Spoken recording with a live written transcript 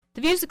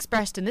The views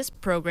expressed in this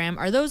program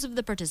are those of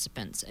the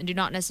participants and do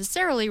not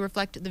necessarily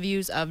reflect the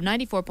views of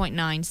 94.9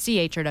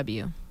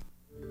 CHRW.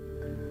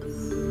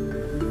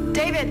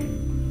 David!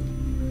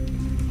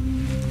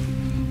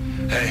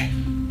 Hey.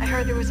 I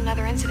heard there was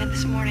another incident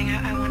this morning.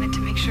 I wanted to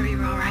make sure you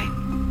were all right.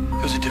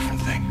 It was a different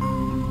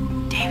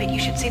thing. David, you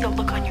should see the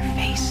look on your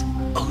face.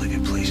 Olivia,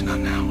 please, not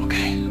now,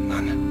 okay?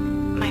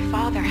 None. My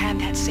father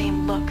had that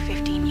same look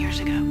 15 years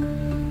ago.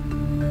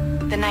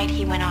 The night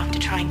he went off to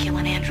try and kill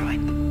an android.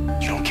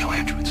 You don't kill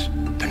androids.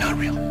 They're not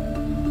real.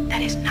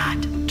 That is not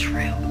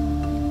true.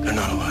 They're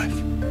not alive.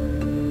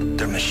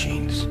 They're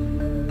machines.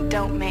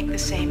 Don't make the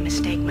same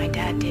mistake my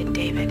dad did,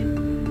 David.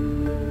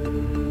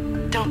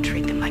 Don't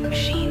treat them like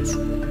machines.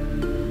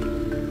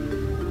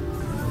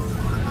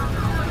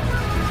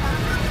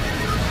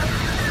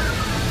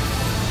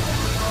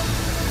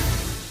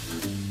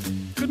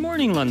 Good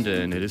morning,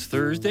 London. It is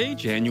Thursday,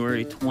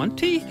 January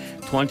 20,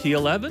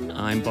 2011.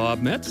 I'm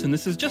Bob Metz, and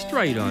this is Just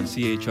Right on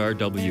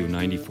CHRW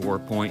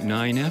 94.9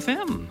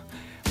 FM,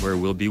 where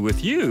we'll be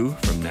with you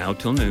from now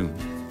till noon.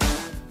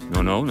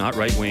 No, not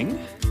right wing,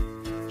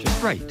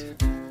 just right.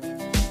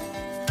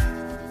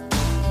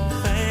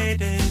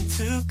 Fade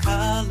into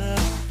color,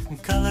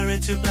 and color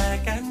into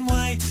black and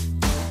white.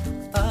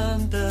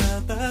 Under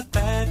the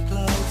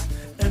bedclothes,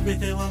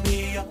 everything will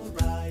be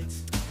alright.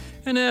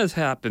 And as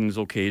happens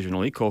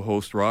occasionally,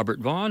 co-host Robert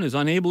Vaughn is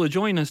unable to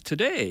join us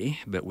today,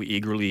 but we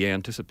eagerly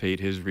anticipate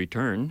his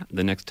return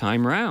the next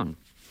time round.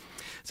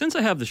 Since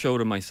I have the show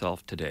to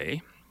myself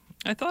today,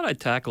 I thought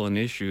I'd tackle an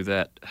issue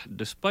that,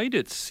 despite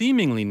its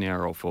seemingly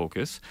narrow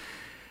focus,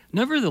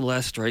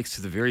 nevertheless strikes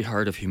to the very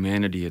heart of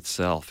humanity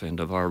itself and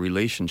of our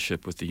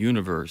relationship with the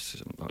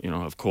universe,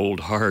 of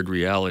cold, hard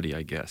reality,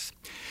 I guess.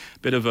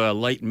 Bit of a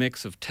light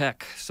mix of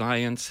tech,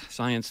 science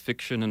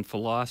fiction, and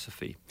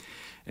philosophy.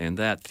 And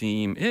that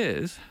theme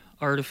is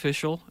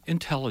artificial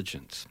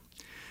intelligence.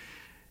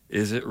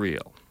 Is it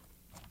real?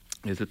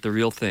 Is it the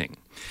real thing?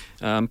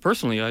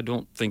 Personally, I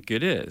don't think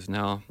it is.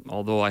 Now,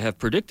 although I have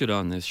predicted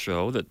on this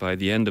show that by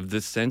the end of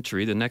this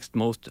century, the next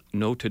most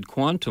noted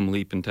quantum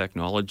leap in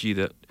technology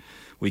that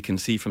we can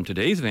see from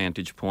today's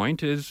vantage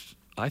point is,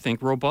 I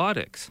think,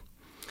 robotics.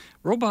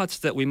 Robots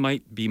that we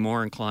might be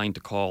more inclined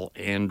to call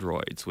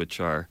androids,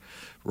 which are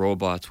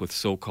robots with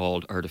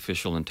so-called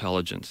artificial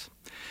intelligence.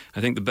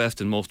 I think the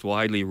best and most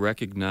widely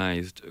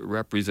recognized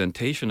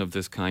representation of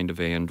this kind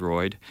of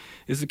android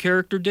is the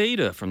character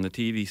Data from the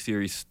TV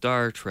series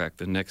Star Trek: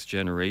 The Next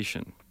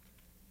Generation.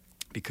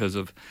 Because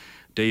of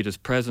Data's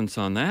presence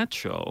on that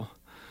show,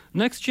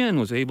 Next Gen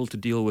was able to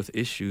deal with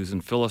issues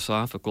and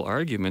philosophical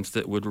arguments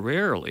that would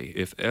rarely,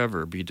 if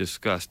ever, be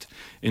discussed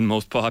in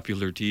most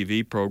popular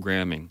TV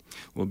programming.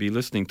 We'll be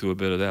listening to a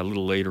bit of that a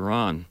little later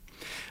on.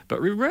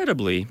 But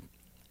regrettably,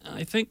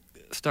 I think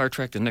Star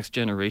Trek: The Next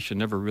Generation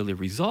never really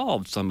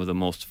resolved some of the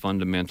most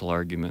fundamental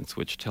arguments,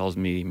 which tells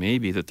me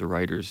maybe that the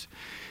writers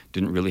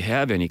didn't really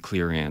have any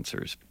clear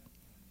answers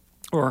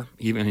or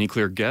even any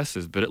clear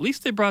guesses, but at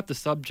least they brought the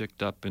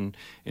subject up in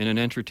an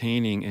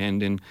entertaining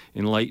and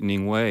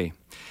enlightening way.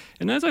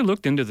 And as I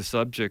looked into the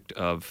subject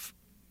of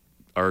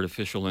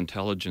artificial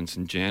intelligence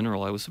in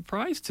general, I was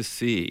surprised to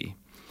see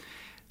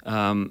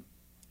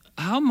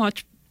how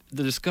much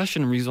the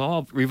discussion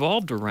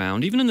revolved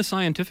around, even in the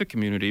scientific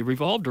community,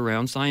 revolved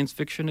around science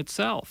fiction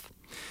itself.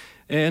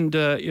 And,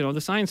 the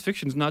science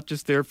fiction is not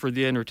just there for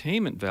the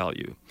entertainment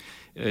value.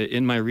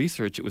 In my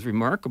research, it was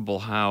remarkable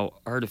how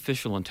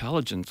artificial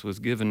intelligence was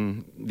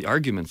given, the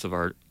arguments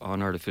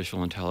on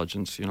artificial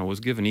intelligence, was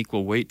given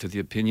equal weight to the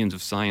opinions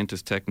of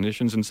scientists,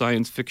 technicians, and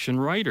science fiction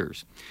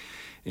writers.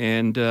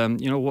 And,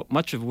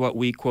 much of what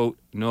we, quote,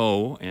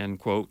 know, end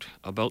quote,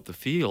 about the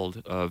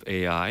field of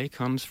AI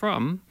comes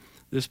from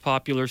this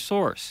popular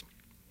source.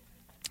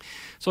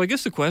 So I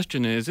guess the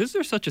question is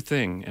there such a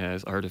thing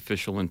as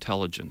artificial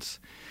intelligence?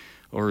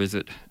 Or is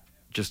it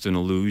just an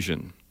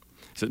illusion?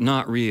 Is it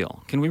not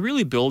real? Can we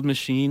really build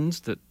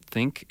machines that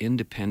think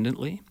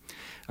independently?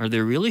 Are they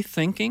really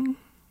thinking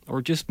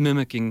or just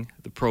mimicking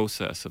the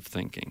process of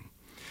thinking?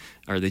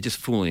 Are they just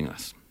fooling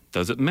us?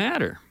 Does it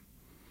matter?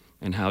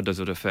 And how does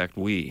it affect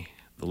we,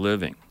 the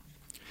living?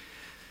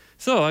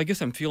 So I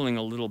guess I'm feeling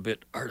a little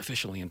bit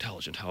artificially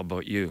intelligent. How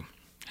about you?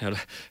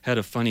 Had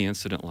a funny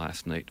incident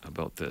last night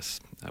about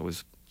this.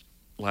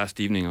 Last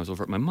evening I was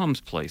over at my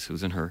mom's place,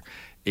 who's in her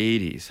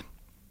 80s.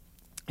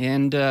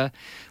 And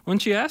when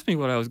she asked me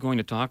what I was going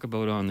to talk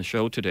about on the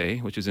show today,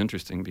 which is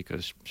interesting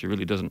because she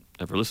really doesn't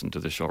ever listen to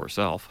the show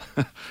herself,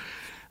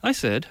 I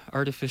said,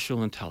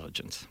 artificial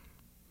intelligence.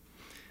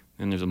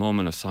 And there's a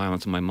moment of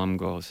silence and my mom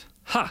goes,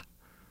 "Ha!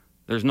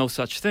 There's no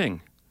such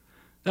thing.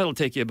 That'll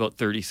take you about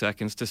 30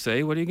 seconds to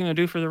say. What are you going to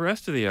do for the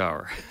rest of the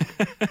hour?"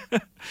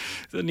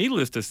 So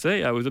needless to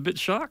say, I was a bit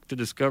shocked to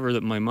discover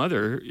that my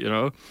mother,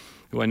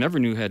 who I never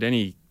knew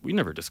we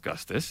never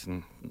discussed this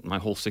in my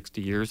whole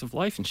 60 years of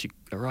life, and she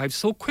arrived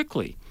so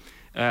quickly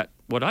at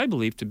what I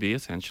believe to be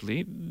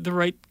essentially the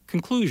right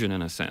conclusion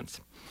in a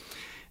sense.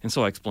 And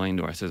so I explained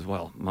to her, I said,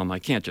 "Well, Mom, I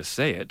can't just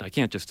say it. I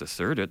can't just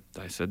assert it."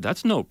 I said,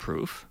 "That's no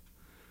proof."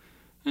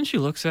 And she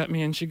looks at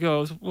me and she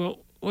goes, "Well,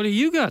 what do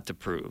you got to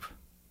prove?"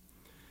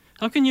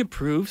 How can you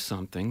prove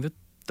something that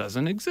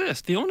doesn't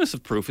exist? The onus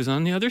of proof is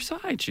on the other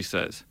side, she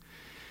says.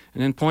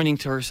 And then pointing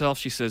to herself,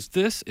 she says,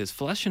 this is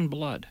flesh and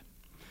blood.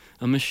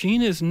 A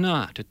machine is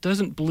not. It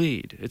doesn't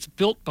bleed. It's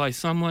built by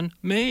someone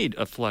made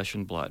of flesh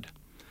and blood.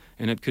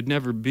 And it could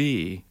never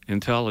be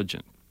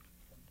intelligent.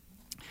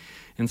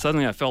 And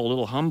suddenly I felt a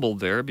little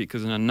humbled there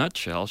because in a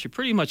nutshell, she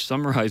pretty much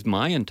summarized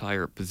my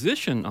entire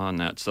position on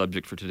that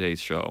subject for today's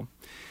show.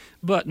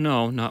 But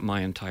no, not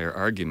my entire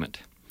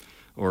argument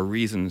or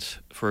reasons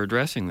for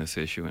addressing this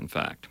issue, in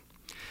fact.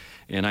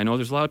 And I know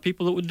there's a lot of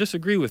people that would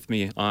disagree with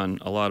me on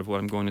a lot of what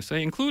I'm going to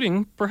say,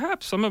 including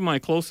perhaps some of my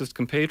closest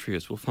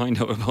compatriots. We'll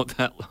find out about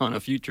that on a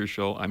future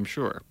show, I'm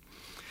sure.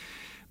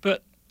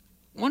 But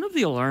one of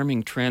the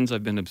alarming trends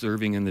I've been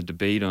observing in the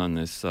debate on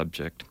this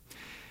subject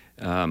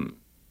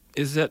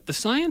is that the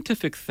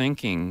scientific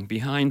thinking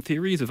behind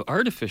theories of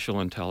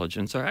artificial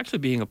intelligence are actually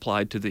being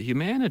applied to the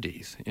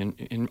humanities,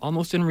 in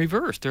almost in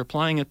reverse. They're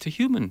applying it to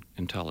human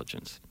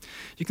intelligence.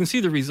 You can see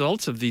the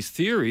results of these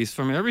theories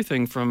from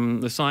everything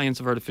from the science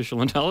of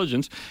artificial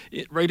intelligence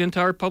right into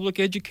our public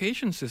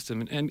education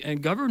system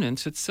and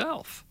governance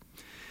itself.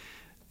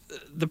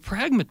 The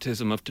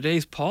pragmatism of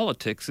today's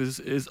politics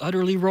is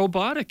utterly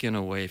robotic in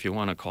a way, if you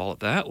want to call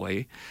it that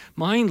way,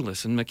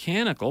 mindless and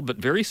mechanical, but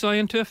very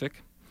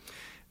scientific,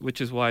 which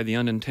is why the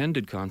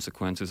unintended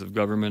consequences of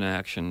government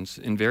actions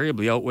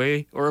invariably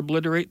outweigh or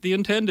obliterate the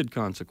intended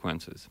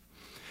consequences.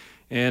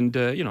 And,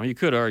 you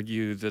could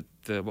argue that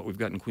what we've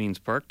got in Queen's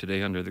Park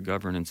today under the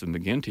governance of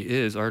McGuinty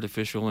is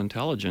artificial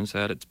intelligence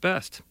at its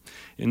best,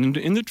 in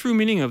the true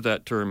meaning of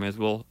that term, as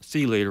we'll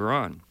see later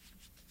on.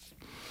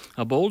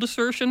 A bold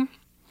assertion?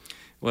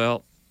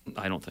 Well,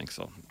 I don't think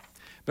so.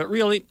 But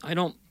really, I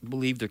don't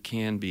believe there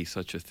can be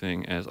such a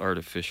thing as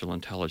artificial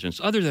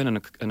intelligence, other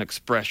than an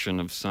expression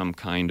of some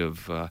kind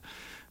of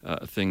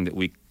thing that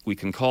we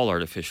can call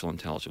artificial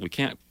intelligence.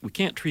 We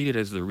can't treat it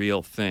as the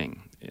real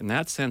thing. In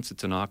that sense,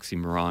 it's an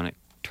oxymoronic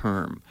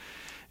term,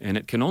 and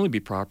it can only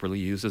be properly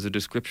used as a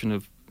description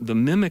of the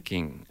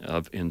mimicking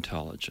of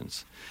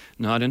intelligence,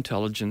 not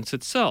intelligence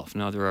itself.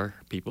 Now, there are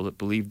people that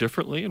believe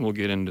differently, and we'll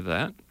get into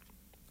that.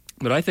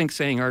 But I think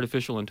saying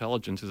artificial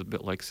intelligence is a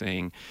bit like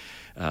saying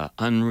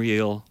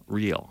unreal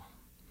real.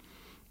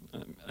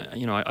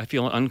 I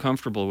feel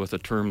uncomfortable with a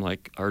term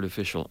like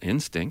artificial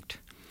instinct,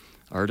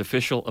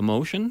 artificial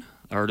emotion,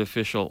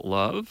 artificial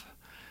love,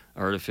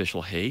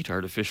 artificial hate,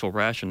 artificial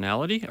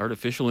rationality,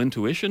 artificial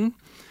intuition,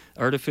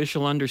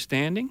 artificial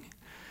understanding.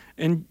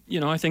 And,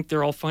 I think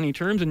they're all funny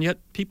terms, and yet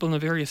people in the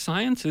various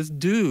sciences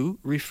do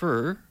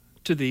refer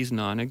to these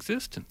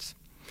non-existents.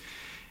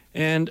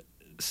 And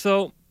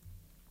so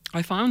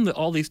I found that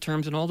all these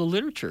terms in all the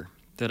literature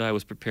that I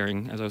was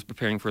preparing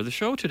for the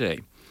show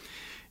today.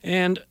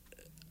 And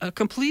a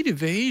complete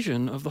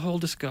evasion of the whole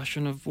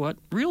discussion of what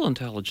real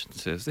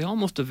intelligence is. They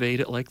almost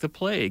evade it like the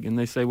plague. And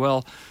they say,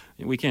 well,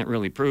 we can't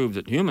really prove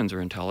that humans are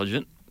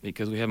intelligent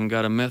because we haven't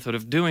got a method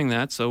of doing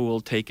that, so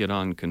we'll take it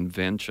on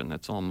convention.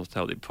 That's almost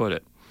how they put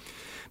it.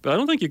 But I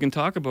don't think you can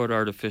talk about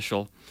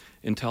artificial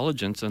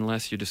intelligence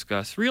unless you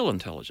discuss real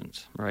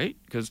intelligence, right?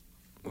 Because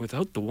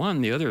without the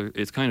one, the other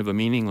is kind of a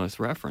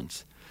meaningless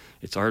reference.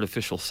 It's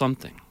artificial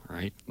something,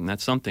 right? And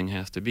that something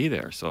has to be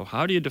there. So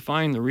how do you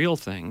define the real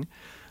thing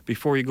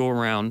before you go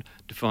around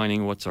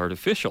defining what's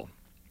artificial?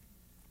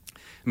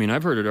 I mean,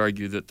 I've heard it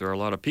argued that there are a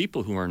lot of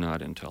people who are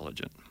not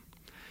intelligent.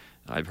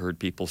 I've heard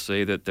people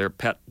say that their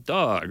pet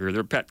dog or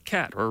their pet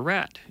cat or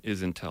rat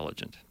is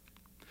intelligent.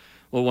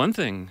 Well, one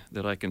thing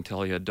that I can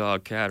tell you a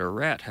dog, cat, or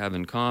rat have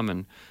in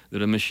common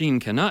that a machine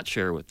cannot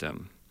share with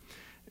them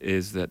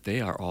is that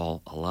they are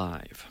all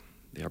alive.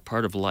 They are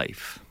part of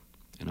life.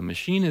 And a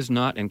machine is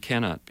not and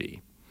cannot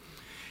be.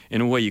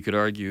 In a way, you could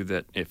argue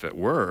that if it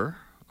were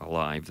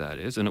alive, that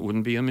is, then it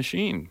wouldn't be a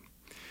machine,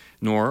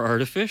 nor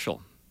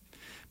artificial.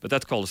 But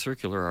that's called a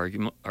circular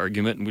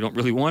argument, and we don't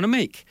really want to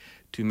make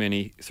too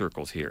many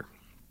circles here.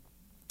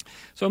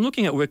 So I'm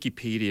looking at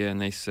Wikipedia,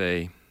 and they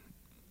say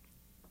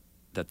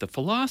that the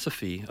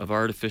philosophy of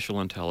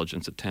artificial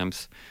intelligence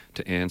attempts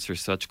to answer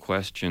such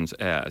questions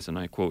as, and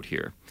I quote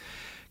here,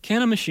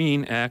 can a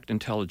machine act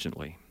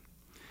intelligently?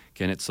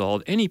 Can it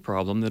solve any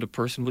problem that a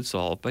person would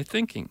solve by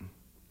thinking?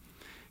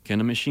 Can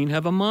a machine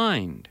have a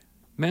mind,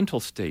 mental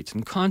states,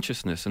 and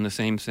consciousness in the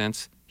same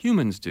sense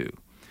humans do?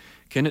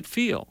 Can it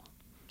feel?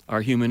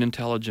 Are human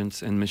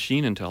intelligence and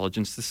machine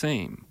intelligence the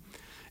same?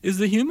 Is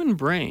the human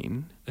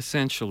brain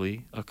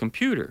essentially a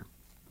computer?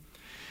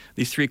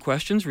 These three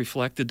questions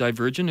reflect the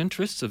divergent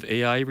interests of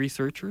AI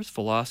researchers,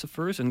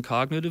 philosophers, and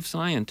cognitive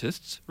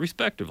scientists,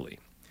 respectively.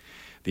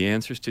 The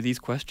answers to these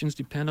questions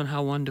depend on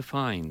how one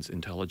defines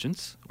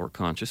intelligence or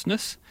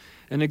consciousness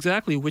and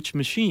exactly which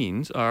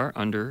machines are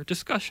under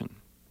discussion.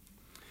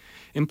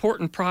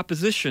 Important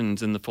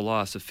propositions in the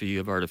philosophy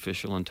of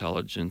artificial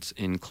intelligence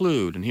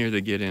include, and here they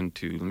get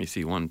into,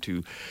 1,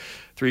 2,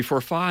 3,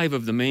 4, 5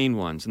 of the main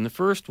ones. And the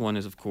first one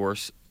is, of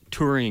course,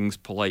 Turing's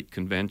polite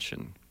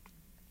convention.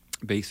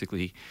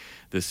 Basically,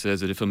 this says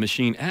that if a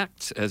machine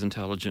acts as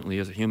intelligently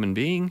as a human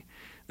being,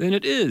 then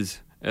it is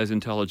as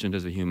intelligent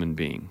as a human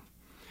being.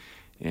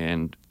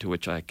 And to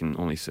which I can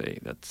only say,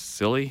 that's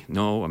silly.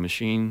 No, a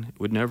machine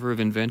would never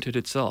have invented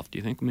itself. Do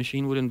you think a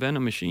machine would invent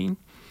a machine?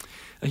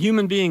 A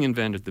human being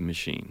invented the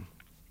machine.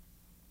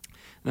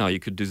 Now, you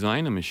could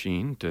design a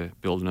machine to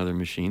build another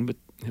machine, but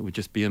it would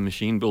just be a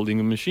machine building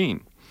a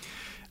machine,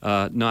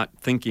 not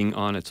thinking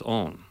on its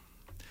own.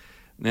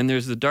 Then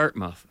there's the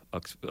Dartmouth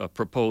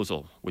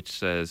proposal, which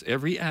says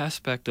every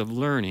aspect of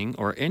learning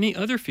or any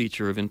other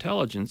feature of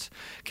intelligence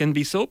can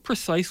be so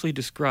precisely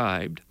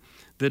described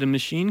that a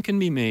machine can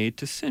be made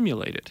to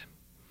simulate it.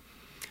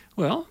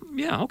 Well,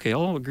 yeah, okay,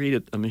 I'll agree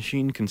that a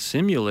machine can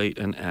simulate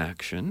an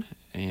action,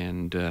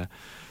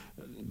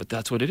 but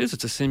that's what it is.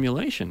 It's a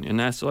simulation.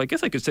 And so I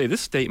guess I could say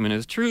this statement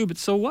is true, but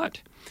so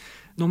what?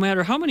 No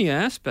matter how many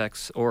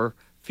aspects or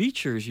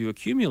features you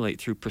accumulate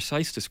through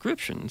precise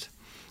descriptions,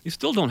 you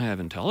still don't have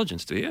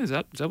intelligence, do you? Is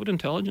that what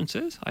intelligence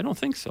is? I don't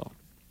think so.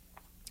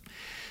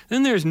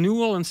 Then there's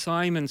Newell and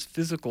Simon's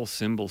physical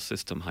symbol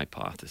system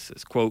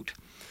hypothesis. Quote,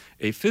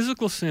 a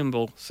physical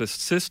symbol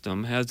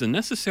system has the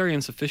necessary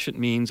and sufficient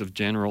means of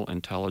general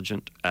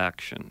intelligent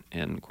action,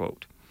 end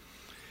quote.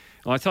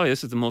 Well, I tell you,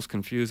 this is the most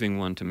confusing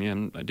one to me,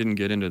 and I didn't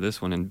get into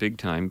this one in big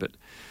time, but,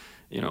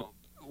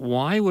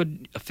 why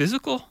would a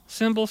physical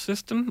symbol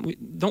system,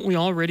 don't we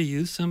already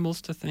use symbols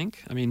to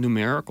think? I mean,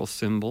 numerical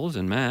symbols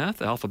in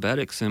math,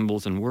 alphabetic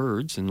symbols in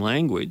words and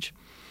language.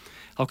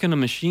 How can a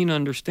machine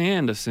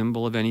understand a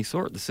symbol of any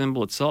sort? The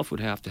symbol itself would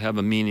have to have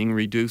a meaning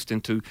reduced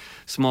into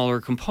smaller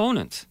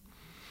components.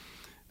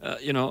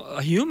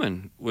 A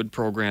human would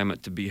program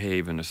it to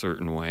behave in a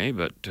certain way,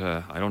 but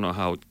I don't know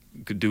how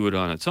it could do it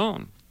on its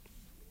own.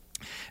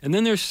 And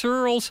then there's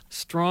Searle's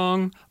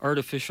strong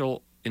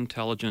artificial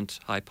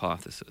intelligence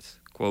hypothesis.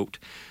 Quote,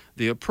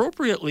 the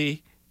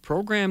appropriately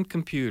programmed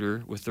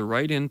computer with the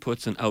right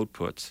inputs and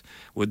outputs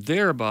would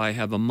thereby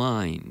have a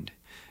mind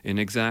in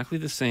exactly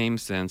the same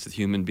sense that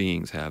human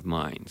beings have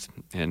minds,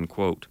 end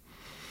quote.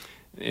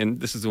 And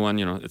this is the one,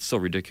 it's so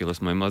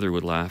ridiculous. My mother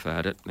would laugh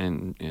at it,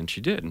 and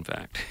she did, in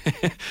fact.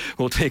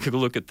 We'll take a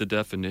look at the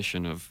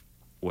definition of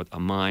what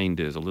a mind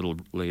is a little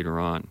later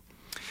on.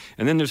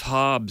 And then there's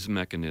Hobbes'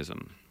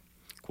 mechanism.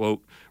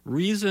 Quote,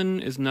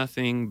 reason is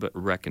nothing but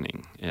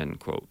reckoning,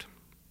 end quote.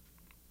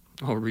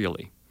 Oh,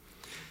 really?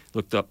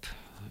 Looked up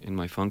in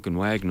my Funk and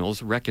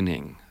Wagnalls,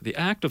 reckoning, the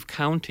act of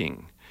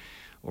counting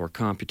or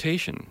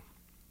computation.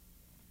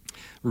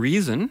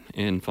 Reason,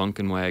 in Funk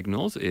and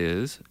Wagnalls,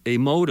 is a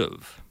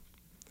motive,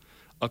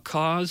 a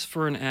cause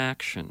for an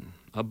action,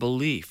 a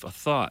belief, a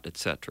thought,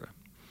 etc.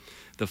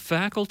 The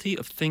faculty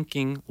of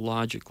thinking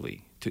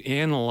logically, to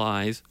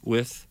analyze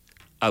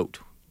without,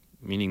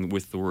 meaning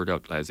with the word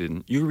out, as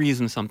in you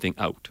reason something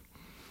out.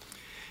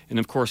 And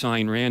of course,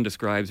 Ayn Rand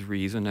describes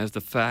reason as the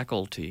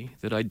faculty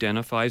that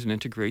identifies and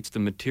integrates the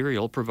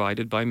material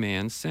provided by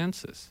man's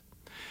senses.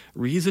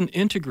 Reason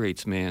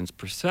integrates man's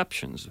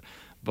perceptions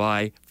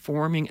by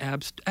forming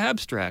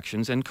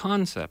abstractions and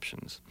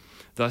conceptions,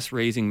 thus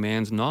raising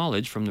man's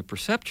knowledge from the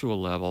perceptual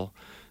level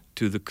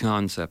to the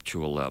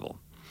conceptual level,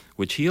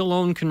 which he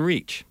alone can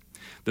reach.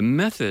 The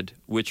method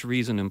which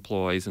reason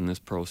employs in this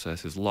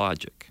process is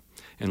logic,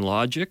 and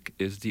logic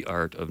is the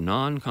art of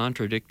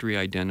non-contradictory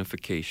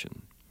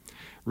identification.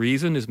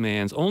 Reason is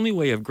man's only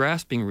way of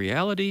grasping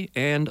reality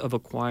and of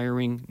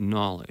acquiring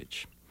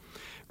knowledge.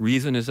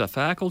 Reason is a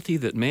faculty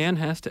that man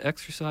has to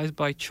exercise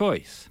by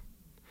choice.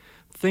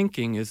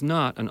 Thinking is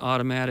not an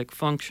automatic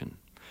function.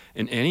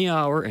 In any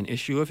hour and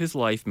issue of his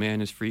life,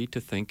 man is free to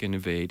think and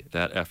evade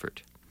that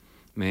effort.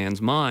 Man's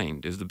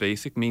mind is the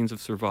basic means of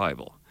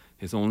survival,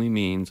 his only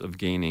means of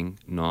gaining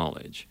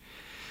knowledge.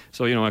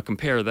 So, I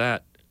compare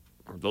that,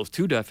 or those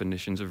two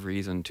definitions of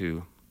reason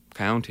to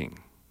counting.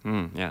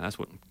 Yeah, that's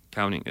what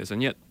counting is.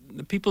 And yet,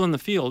 the people in the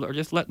field are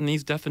just letting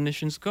these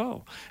definitions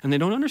go. And they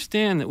don't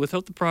understand that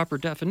without the proper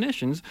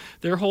definitions,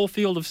 their whole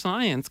field of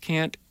science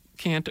can't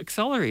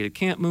accelerate, it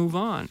can't move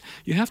on.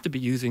 You have to be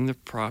using the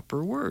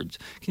proper words.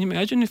 Can you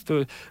imagine if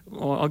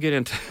I'll get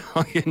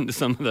into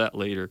some of that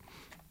later.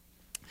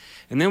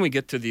 And then we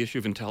get to the issue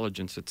of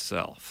intelligence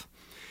itself.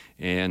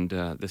 And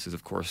this is,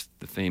 of course,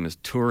 the famous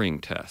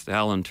Turing test.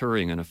 Alan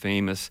Turing, in a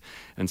famous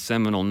and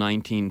seminal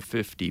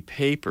 1950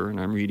 paper, and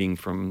I'm reading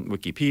from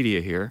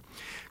Wikipedia here,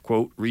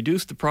 quote,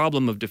 reduced the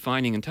problem of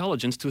defining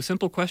intelligence to a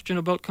simple question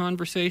about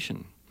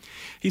conversation.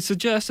 He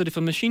suggests that if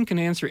a machine can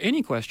answer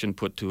any question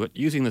put to it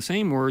using the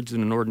same words that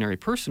an ordinary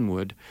person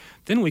would,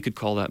 then we could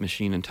call that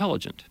machine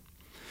intelligent.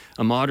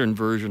 A modern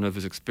version of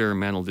his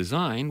experimental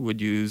design would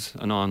use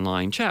an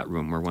online chat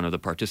room where one of the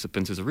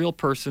participants is a real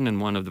person and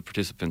one of the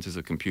participants is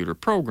a computer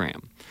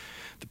program.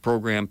 The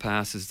program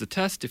passes the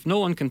test if no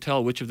one can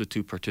tell which of the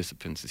two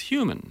participants is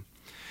human.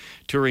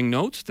 Turing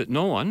notes that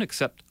no one,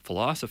 except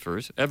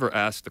philosophers, ever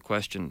asked the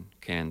question,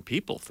 can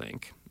people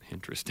think?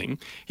 Interesting.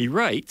 He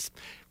writes,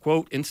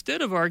 quote,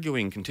 instead of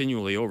arguing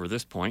continually over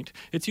this point,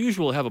 it's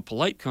usual to have a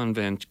polite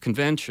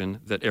convention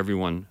that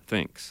everyone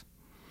thinks.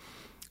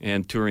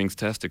 And Turing's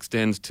test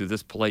extends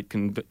this polite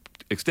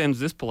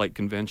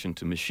convention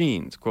to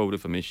machines. Quote,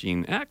 if a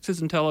machine acts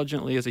as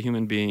intelligently as a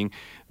human being,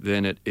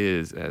 then it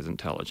is as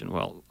intelligent.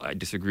 Well, I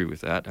disagree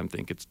with that. I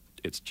think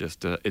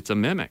it's a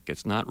mimic.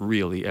 It's not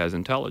really as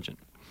intelligent,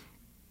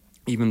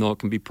 even though it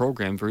can be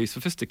programmed very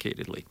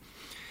sophisticatedly.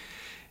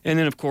 And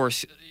then, of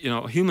course,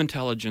 human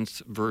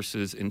intelligence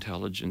versus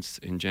intelligence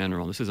in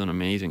general. This is an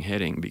amazing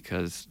heading,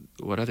 because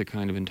what other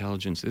kind of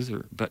intelligence is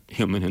there but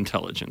human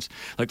intelligence?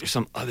 Like there's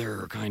some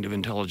other kind of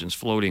intelligence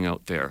floating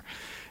out there.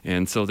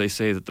 And so they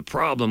say that the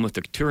problem with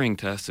the Turing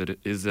test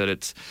is that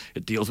it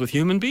deals with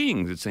human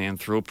beings. It's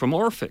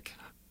anthropomorphic.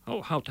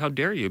 Oh, how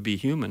dare you be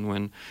human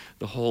when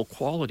the whole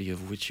quality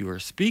of which you are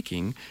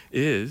speaking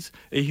is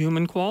a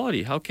human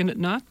quality? How can it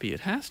not be?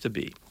 It has to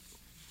be.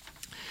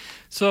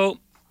 So,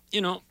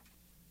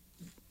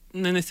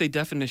 and then they say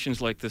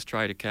definitions like this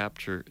try to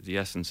capture the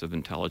essence of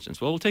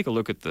intelligence. Well, we'll take a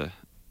look at the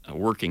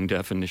working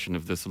definition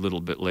of this a little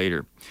bit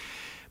later.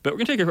 But we're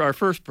going to take our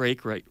first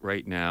break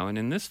right now. And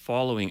in this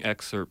following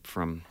excerpt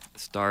from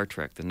Star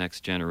Trek, The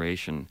Next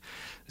Generation,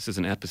 this is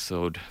an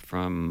episode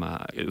from,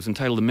 it was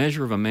entitled The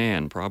Measure of a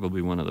Man,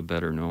 probably one of the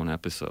better-known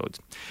episodes.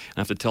 And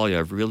I have to tell you,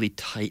 I've really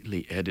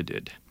tightly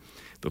edited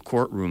the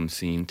courtroom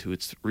scene to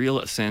its real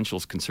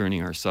essentials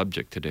concerning our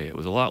subject today. It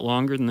was a lot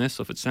longer than this,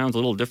 so if it sounds a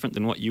little different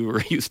than what you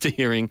were used to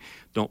hearing,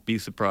 don't be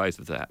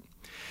surprised at that.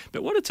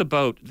 But what it's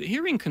about, the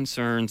hearing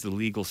concerns the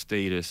legal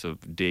status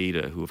of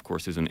Data, who of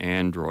course is an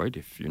android,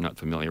 if you're not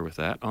familiar with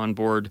that, on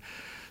board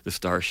the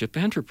Starship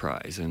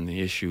Enterprise. And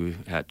the issue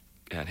at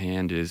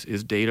hand is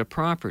Data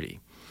property?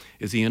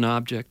 Is he an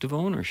object of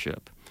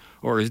ownership?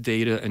 Or is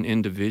Data an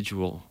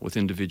individual with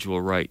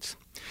individual rights?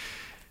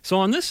 So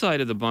on this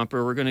side of the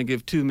bumper, we're going to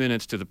give 2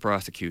 minutes to the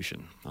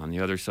prosecution. On the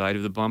other side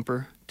of the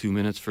bumper, 2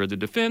 minutes for the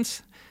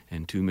defense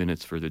and 2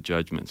 minutes for the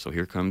judgment. So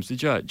here comes the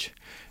judge,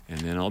 and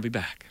then I'll be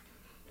back.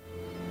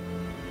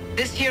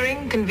 This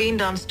hearing,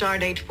 convened on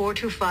Stardate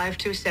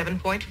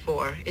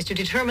 42527.4, is to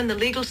determine the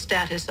legal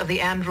status of the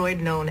android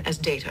known as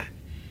Data.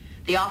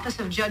 The Office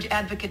of Judge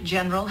Advocate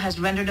General has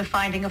rendered a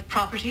finding of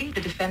property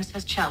the defense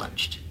has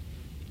challenged.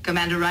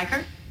 Commander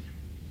Riker?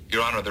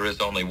 Your Honor, there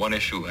is only one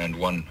issue and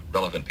one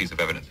relevant piece of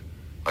evidence.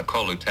 I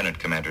call Lieutenant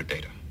Commander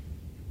Data.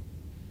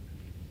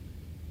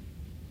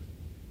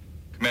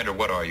 Commander,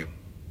 what are you?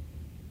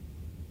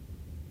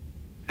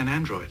 An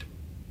android.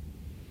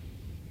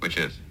 Which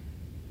is?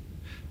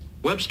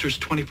 Webster's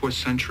 24th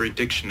Century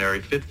Dictionary,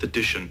 5th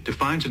edition,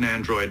 defines an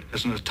android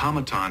as an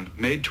automaton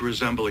made to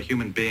resemble a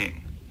human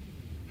being.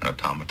 An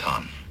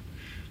automaton.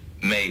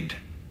 Made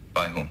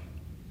by whom?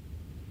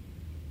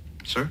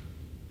 Sir?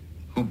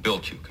 Who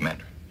built you,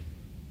 Commander?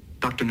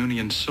 Dr.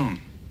 Noonien Soong.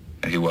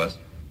 And he was?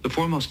 The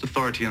foremost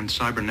authority on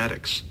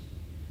cybernetics.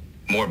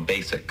 More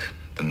basic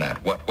than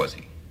that, what was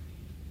he?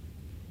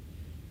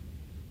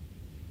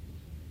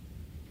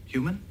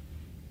 Human?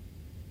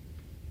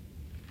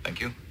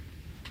 Thank you.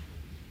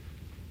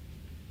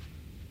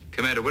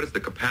 Commander, what is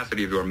the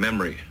capacity of your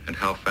memory, and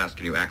how fast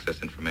can you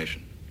access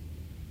information?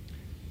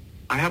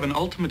 I have an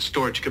ultimate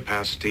storage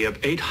capacity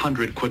of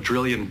 800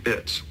 quadrillion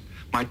bits.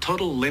 My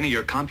total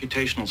linear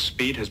computational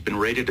speed has been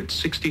rated at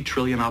 60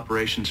 trillion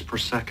operations per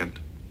second.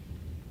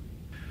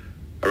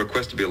 I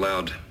request to be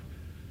allowed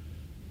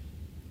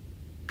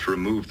to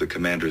remove the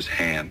commander's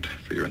hand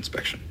for your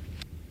inspection.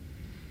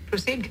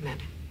 Proceed,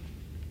 Commander.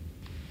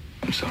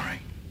 I'm sorry.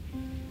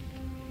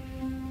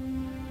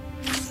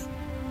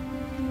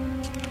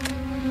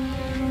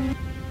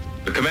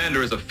 The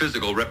commander is a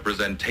physical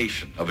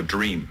representation of a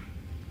dream,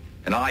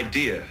 an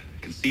idea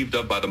conceived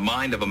of by the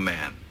mind of a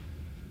man.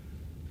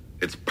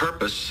 Its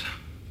purpose,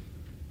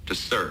 to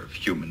serve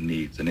human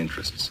needs and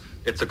interests.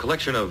 It's a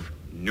collection of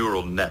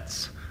neural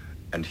nets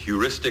and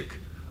heuristic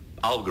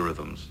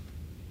algorithms.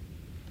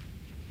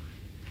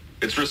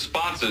 Its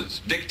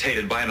responses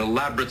dictated by an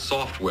elaborate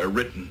software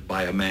written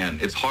by a man.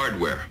 Its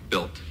hardware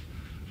built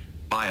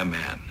by a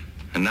man.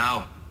 And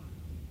now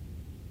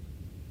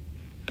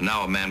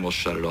a man will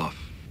shut it off.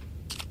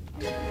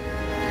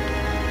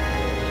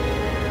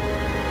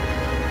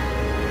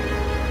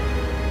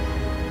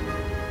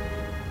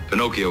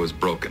 Pinocchio is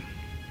broken.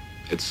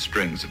 Its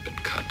strings have been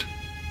cut.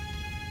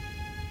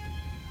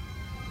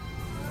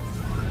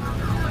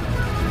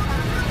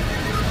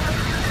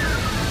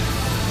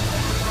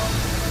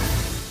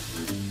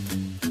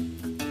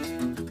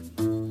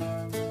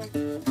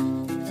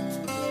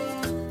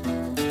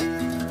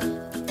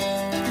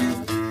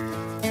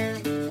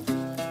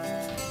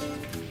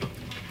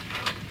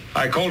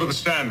 I call to the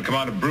stand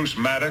Commander Bruce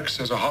Maddox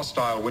as a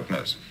hostile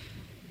witness.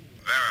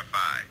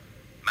 Verify.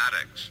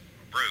 Maddox,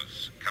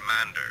 Bruce,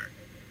 Commander.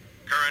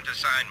 Current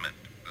assignment,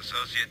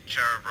 Associate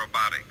Chair of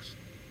Robotics,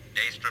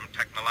 Daystrom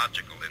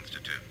Technological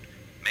Institute.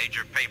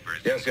 Major papers.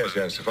 Yes.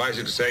 Suffice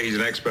it to say he's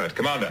an expert.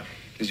 Commander,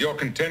 is your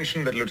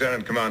contention that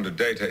Lieutenant Commander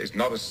Data is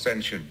not a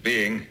sentient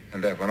being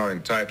and therefore not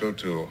entitled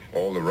to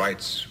all the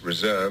rights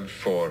reserved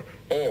for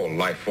all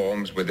life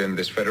forms within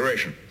this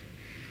Federation?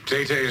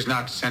 Data is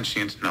not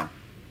sentient, no.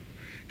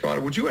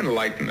 Commander, would you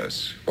enlighten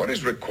us? What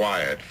is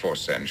required for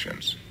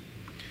sentience?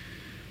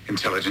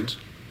 Intelligence,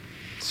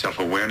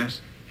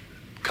 self-awareness,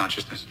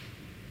 consciousness.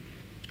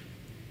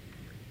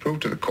 Prove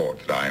to the court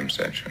that I am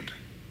sentient.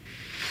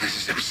 This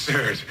is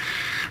absurd.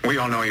 We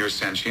all know you're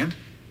sentient.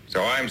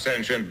 So I'm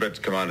sentient,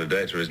 but Commander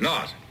Data is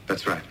not.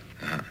 That's right.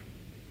 Uh-huh.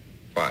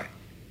 Why?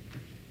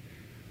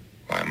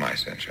 Why am I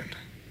sentient?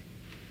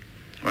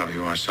 Well,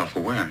 you are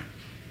self-aware.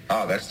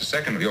 Ah, that's the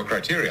second of your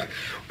criteria.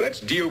 Let's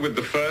deal with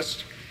the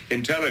first,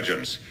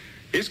 intelligence.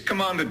 Is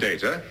Commander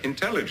Data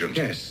intelligent?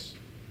 Yes.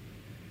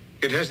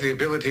 It has the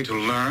ability to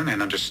learn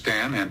and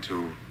understand and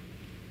to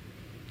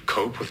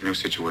cope with new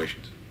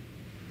situations.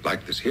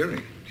 Like this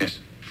hearing? Yes.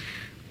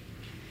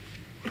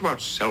 What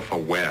about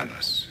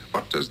self-awareness?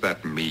 What does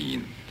that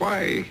mean?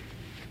 Why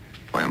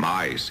am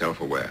I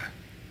self-aware?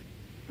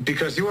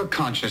 Because you are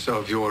conscious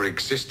of your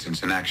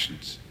existence and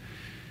actions.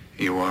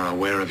 You are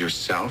aware of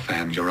yourself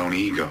and your own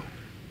ego.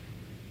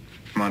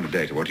 Commander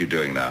Data, what are you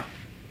doing now?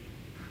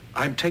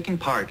 I'm taking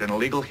part in a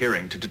legal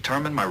hearing to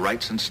determine my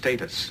rights and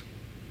status.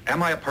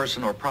 Am I a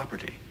person or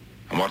property?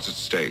 And what's at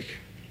stake?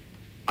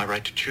 My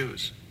right to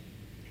choose.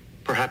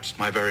 Perhaps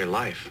my very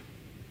life.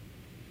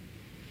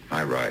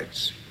 My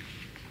rights.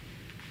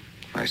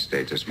 My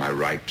status, my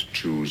right to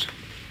choose.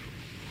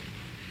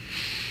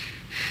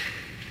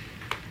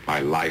 My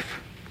life.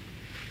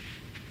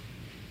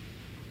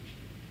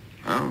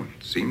 Well,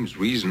 it seems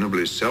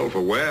reasonably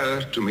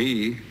self-aware to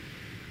me,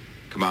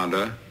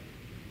 Commander.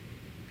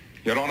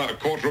 Your Honor, a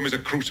courtroom is a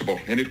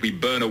crucible. In it we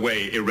burn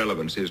away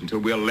irrelevancies until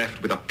we are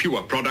left with a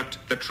pure product,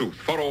 the truth,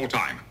 for all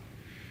time.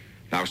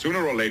 Now,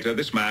 sooner or later,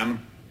 this man,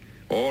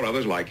 or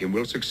others like him,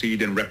 will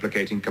succeed in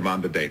replicating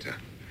Commander Data.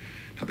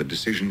 Now, the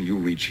decision you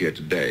reach here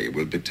today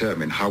will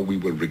determine how we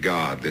will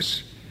regard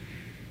this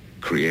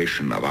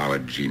creation of our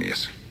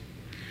genius.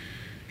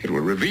 It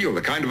will reveal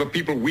the kind of a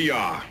people we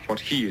are, what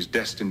he is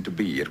destined to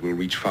be. It will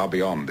reach far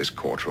beyond this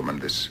courtroom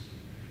and this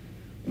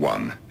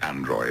one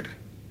android.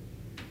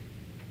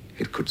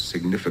 It could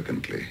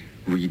significantly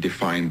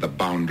redefine the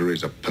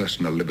boundaries of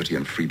personal liberty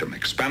and freedom,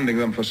 expanding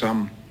them for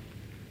some,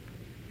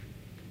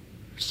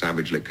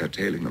 savagely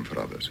curtailing them for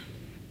others.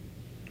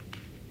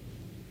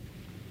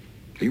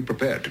 Are you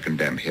prepared to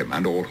condemn him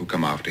and all who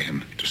come after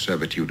him to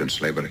servitude and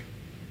slavery?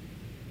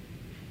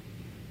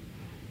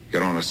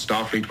 Your Honor,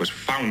 Starfleet was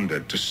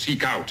founded to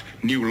seek out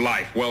new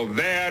life. Well,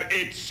 there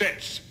it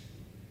sits.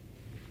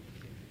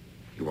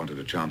 You wanted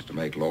a chance to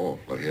make law.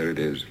 Well, here it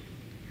is.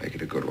 Make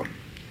it a good one.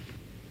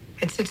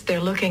 It sits there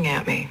looking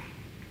at me,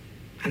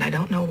 and I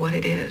don't know what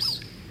it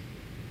is.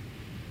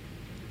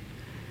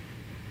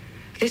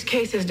 This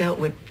case has dealt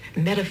with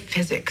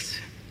metaphysics,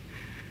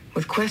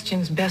 with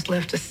questions best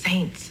left to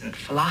saints and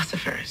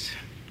philosophers.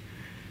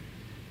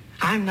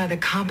 I'm neither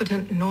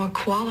competent nor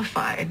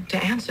qualified to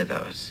answer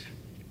those.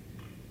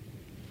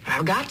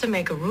 I've got to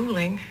make a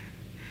ruling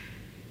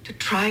to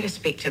try to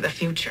speak to the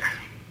future.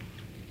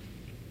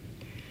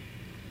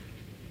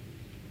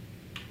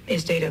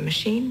 Is Data a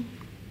machine?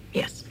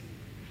 Yes.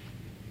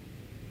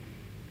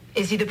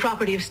 Is he the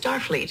property of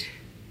Starfleet?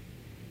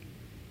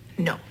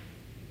 No.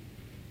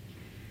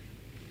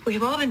 We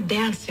have all been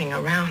dancing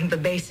around the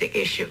basic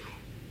issue.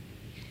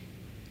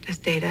 Does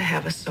Data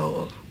have a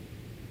soul?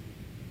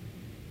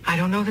 I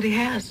don't know that he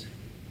has.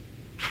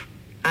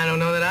 I don't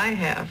know that I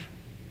have.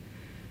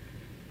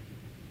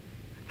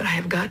 But I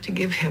have got to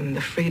give him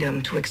the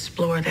freedom to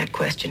explore that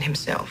question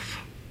himself.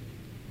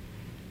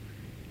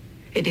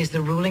 It is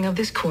the ruling of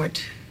this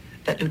court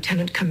that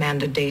Lieutenant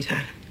Commander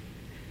Data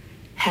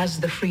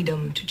has the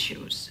freedom to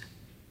choose.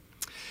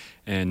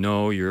 And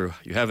no, you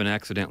haven't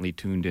accidentally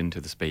tuned into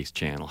the Space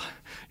Channel.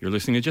 You're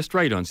listening to Just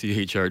Right on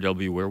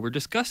CHRW, where we're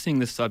discussing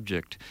the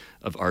subject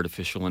of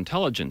artificial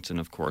intelligence. And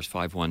of course,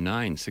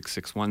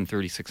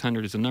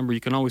 519-661-3600 is a number you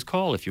can always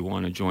call if you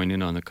want to join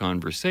in on the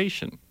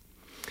conversation.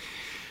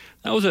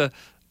 That was a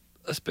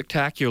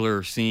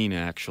spectacular scene,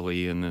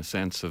 actually, in the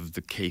sense of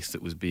the case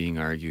that was being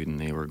argued, and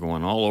they were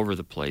going all over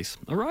the place.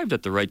 Arrived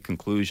at the right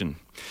conclusion.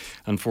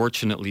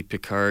 Unfortunately,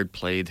 Picard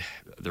played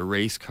the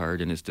race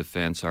card in his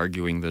defense,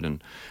 arguing that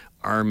an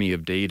army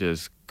of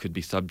Datas could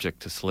be subject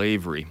to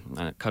slavery,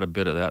 and it cut a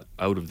bit of that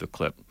out of the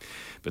clip.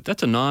 But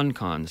that's a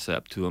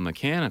non-concept to a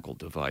mechanical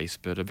device,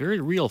 but a very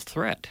real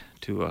threat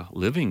to a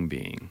living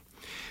being.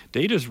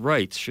 Data's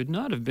rights should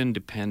not have been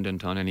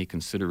dependent on any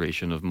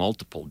consideration of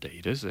multiple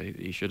Datas.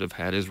 He should have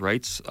had his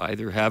rights,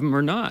 either have them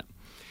or not.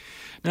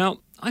 Now,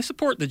 I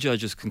support the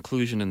judge's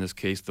conclusion in this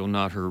case, though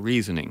not her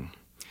reasoning,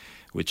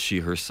 which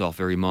she herself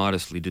very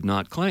modestly did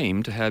not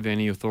claim to have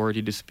any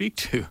authority to speak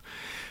to.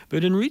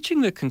 But in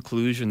reaching the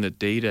conclusion that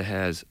Data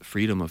has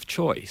freedom of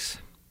choice,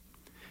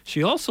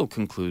 she also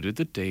concluded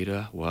that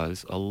Data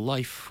was a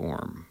life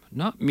form,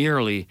 not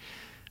merely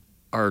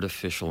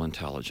artificial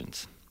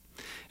intelligence.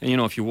 And, you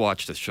know, if you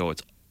watch the show,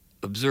 it's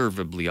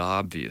observably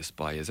obvious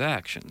by his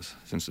actions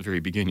since the very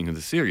beginning of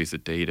the series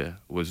that Data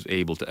was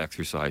able to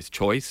exercise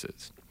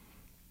choices.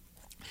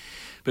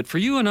 But for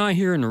you and I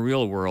here in the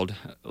real world,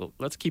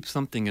 let's keep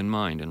something in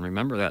mind, and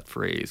remember that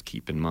phrase,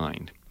 keep in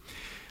mind,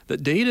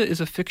 that Data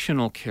is a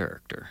fictional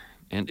character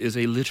and is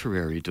a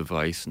literary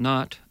device,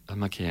 not a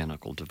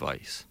mechanical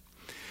device.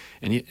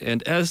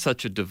 And as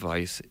such a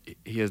device,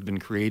 he has been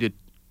created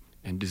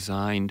and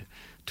designed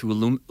to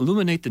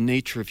illuminate the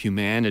nature of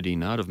humanity,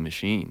 not of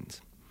machines.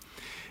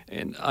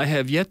 And I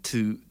have yet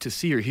to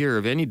see or hear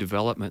of any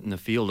development in the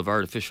field of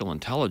artificial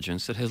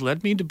intelligence that has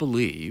led me to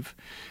believe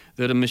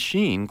that a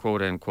machine,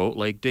 quote unquote,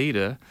 like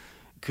Data,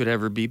 could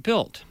ever be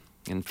built.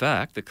 In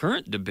fact, the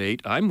current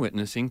debate I'm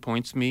witnessing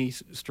points me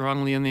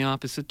strongly in the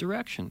opposite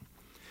direction.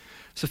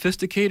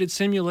 Sophisticated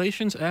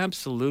simulations?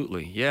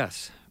 Absolutely,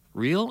 yes.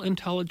 Real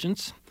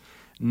intelligence?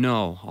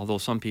 No. Although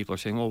some people are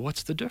saying, well,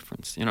 what's the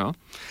difference, you know?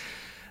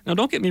 Now,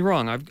 don't get me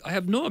wrong. I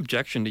have no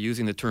objection to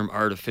using the term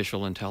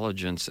artificial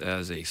intelligence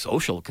as a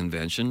social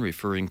convention,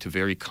 referring to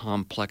very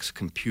complex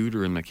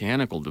computer and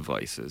mechanical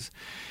devices.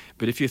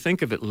 But if you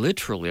think of it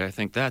literally, I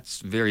think that's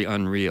very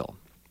unreal.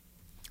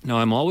 Now,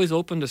 I'm always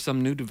open to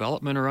some new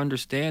development or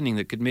understanding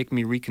that could make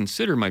me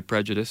reconsider my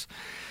prejudice,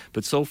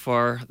 but so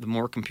far, the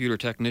more computer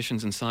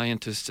technicians and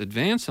scientists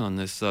advance on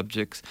this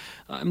subject,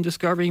 I'm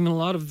discovering a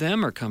lot of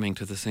them are coming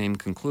to the same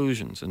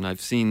conclusions, and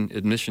I've seen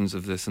admissions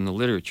of this in the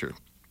literature.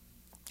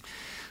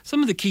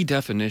 Some of the key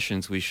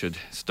definitions we should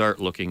start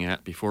looking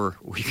at before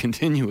we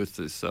continue with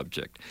this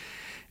subject.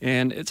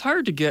 And it's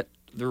hard to get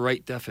the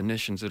right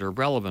definitions that are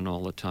relevant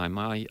all the time.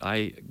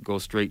 I go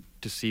straight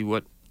to see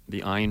what the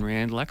Ayn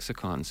Rand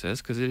lexicon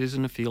says, because it is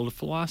in the field of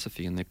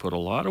philosophy, and they put a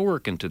lot of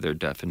work into their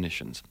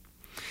definitions.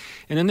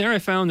 And in there I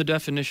found the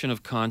definition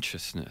of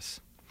consciousness.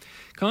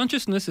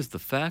 Consciousness is the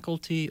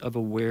faculty of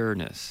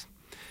awareness,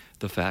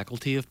 the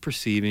faculty of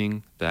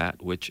perceiving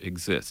that which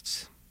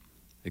exists.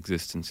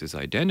 Existence is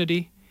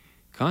identity.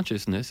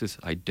 Consciousness is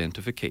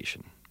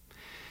identification.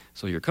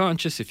 So you're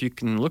conscious if you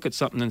can look at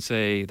something and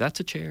say, that's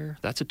a chair,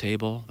 that's a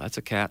table, that's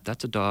a cat,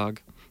 that's a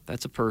dog,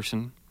 that's a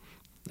person,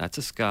 that's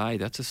a sky,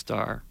 that's a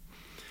star.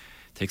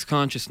 It takes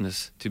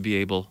consciousness to be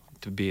able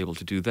to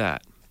do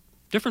that.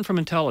 Different from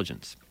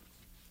intelligence.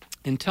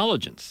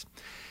 Intelligence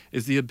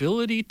is the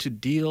ability to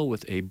deal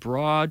with a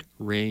broad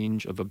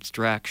range of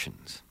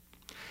abstractions.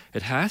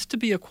 It has to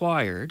be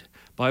acquired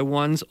by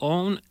one's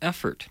own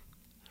effort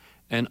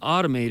and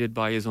automated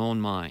by his own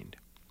mind.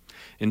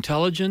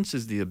 Intelligence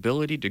is the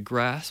ability to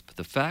grasp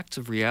the facts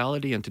of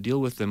reality and to deal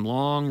with them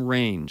long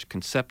range,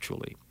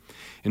 conceptually.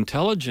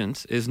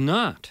 Intelligence is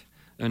not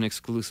an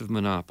exclusive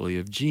monopoly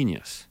of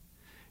genius.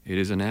 It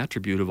is an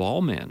attribute of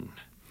all men,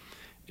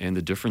 and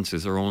the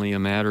differences are only a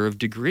matter of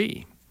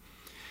degree.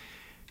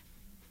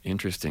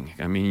 Interesting.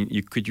 I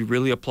mean, could you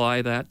really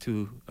apply that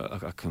to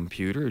a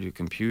computer? Do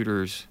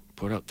computers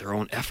put out their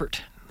own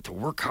effort to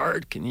work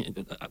hard?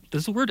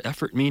 Does the word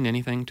effort mean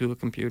anything to a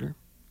computer?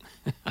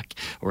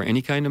 Or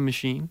any kind of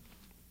machine?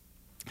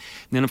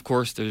 And then, of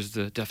course, there's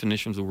the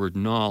definition of the word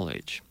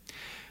knowledge.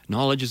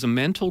 Knowledge is a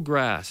mental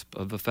grasp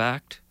of a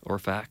fact or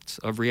facts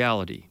of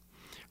reality,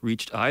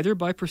 reached either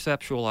by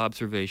perceptual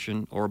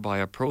observation or by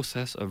a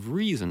process of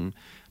reason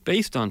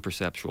based on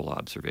perceptual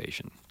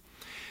observation.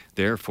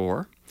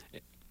 Therefore,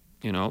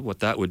 you know, what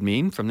that would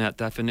mean from that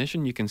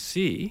definition, you can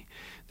see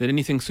that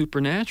anything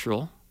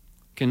supernatural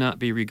cannot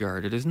be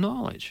regarded as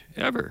knowledge,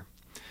 ever.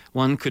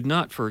 One could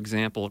not, for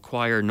example,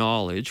 acquire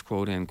knowledge,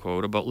 quote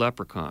unquote, about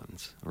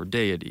leprechauns or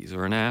deities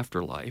or an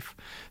afterlife,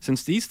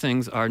 since these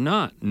things are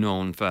not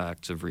known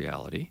facts of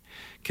reality,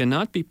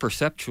 cannot be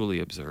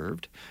perceptually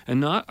observed,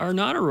 and are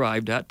not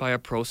arrived at by a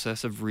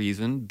process of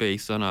reason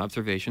based on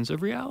observations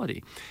of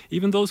reality.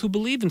 Even those who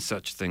believe in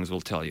such things will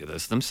tell you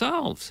this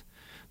themselves.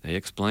 They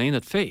explain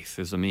that faith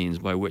is a means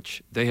by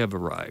which they have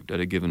arrived at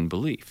a given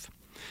belief.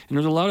 And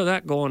there's a lot of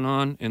that going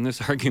on in this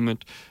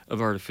argument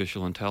of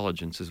artificial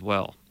intelligence as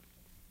well.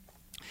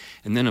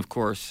 And then, of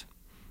course,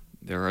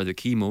 there are the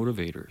key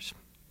motivators,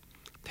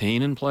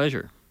 pain and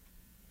pleasure.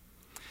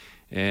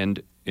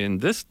 And in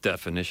this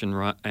definition,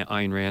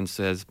 Ayn Rand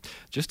says,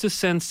 just as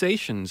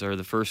sensations are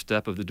the first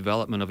step of the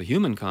development of a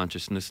human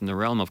consciousness in the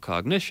realm of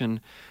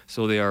cognition,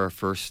 so they are a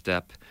first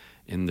step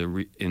in the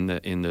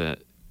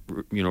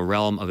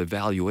realm of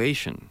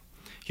evaluation.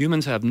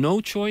 Humans have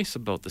no choice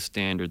about the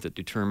standard that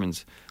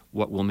determines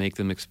what will make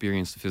them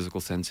experience the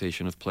physical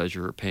sensation of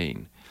pleasure or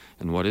pain.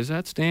 And what is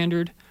that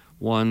standard?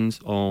 One's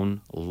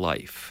own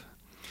life.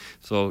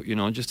 So,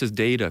 just as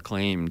Data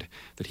claimed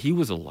that he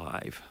was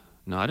alive,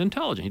 not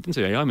intelligent. He didn't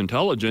say, I'm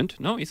intelligent.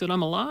 No, he said,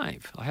 I'm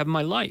alive. I have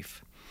my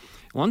life.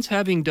 Once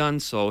having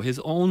done so, his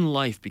own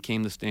life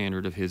became the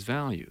standard of his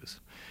values,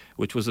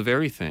 which was the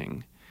very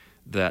thing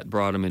that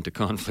brought him into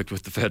conflict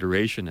with the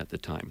Federation at the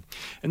time.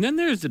 And then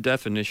there's the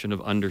definition of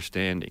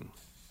understanding.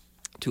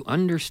 To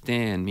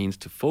understand means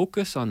to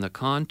focus on the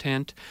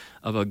content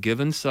of a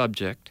given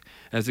subject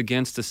as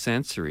against the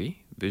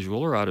sensory,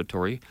 visual or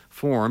auditory,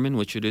 form in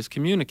which it is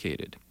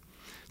communicated.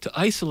 To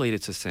isolate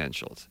its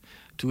essentials,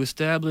 to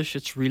establish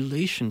its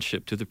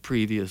relationship to the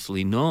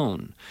previously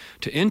known,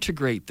 to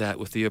integrate that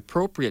with the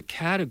appropriate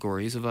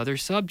categories of other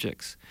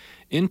subjects.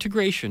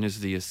 Integration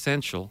is the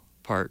essential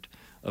part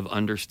of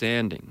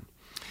understanding.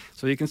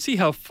 So you can see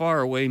how far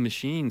away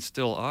machines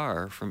still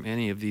are from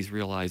any of these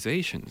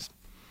realizations.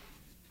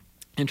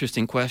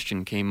 Interesting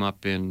question came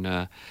up in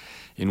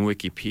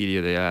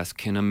Wikipedia. They asked,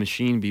 can a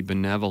machine be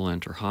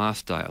benevolent or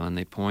hostile? And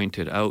they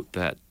pointed out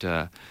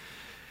that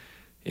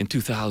in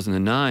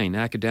 2009,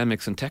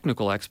 academics and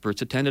technical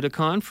experts attended a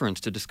conference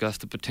to discuss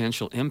the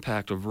potential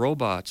impact of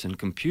robots and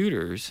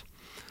computers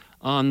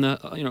on the,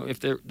 if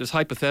there's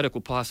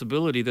hypothetical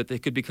possibility that they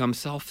could become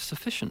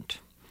self-sufficient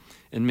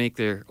and make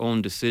their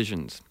own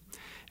decisions.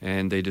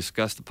 And they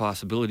discussed the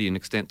possibility and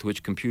extent to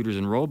which computers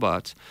and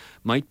robots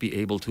might be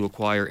able to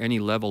acquire any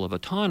level of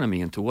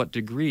autonomy and to what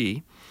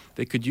degree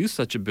they could use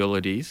such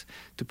abilities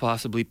to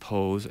possibly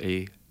pose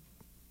a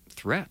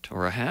threat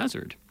or a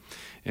hazard.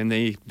 And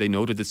they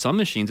noted that some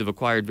machines have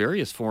acquired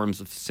various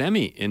forms of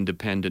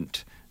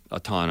semi-independent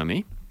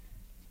autonomy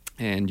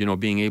and,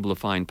 being able to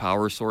find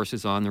power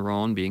sources on their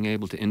own, being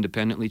able to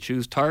independently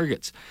choose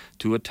targets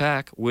to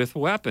attack with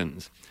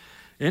weapons.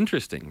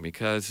 Interesting,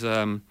 because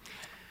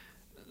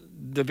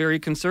the very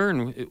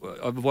concern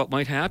of what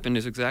might happen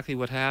is exactly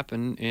what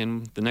happened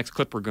in the next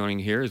clip we're going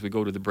to hear as we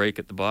go to the break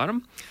at the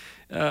bottom.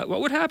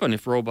 What would happen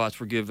if robots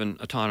were given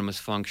autonomous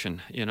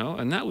function,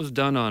 And that was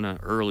done on an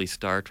early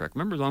Star Trek.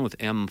 Remember the one with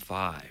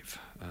M5,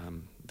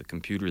 the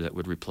computer that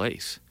would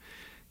replace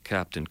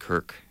Captain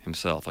Kirk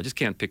himself. I just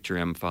can't picture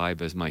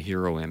M5 as my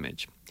hero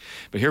image.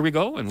 But here we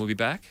go, and we'll be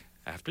back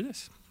after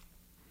this.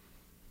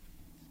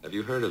 Have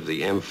you heard of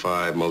the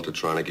M5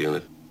 Multitronic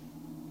unit?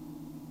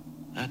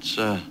 That's,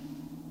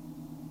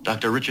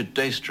 Dr. Richard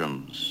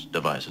Daystrom's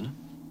device, isn't it?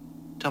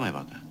 Tell me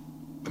about that.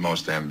 The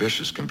most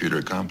ambitious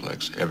computer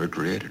complex ever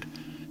created.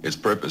 Its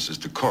purpose is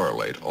to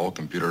correlate all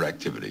computer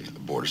activity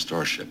aboard a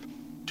starship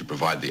to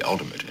provide the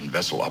ultimate in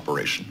vessel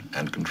operation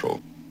and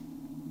control.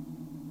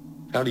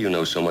 How do you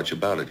know so much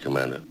about it,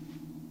 Commander?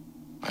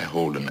 I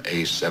hold an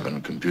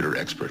A7 computer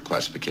expert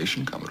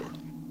classification, Commodore.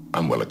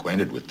 I'm well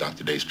acquainted with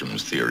Dr.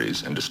 Daystrom's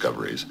theories and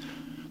discoveries.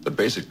 The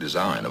basic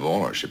design of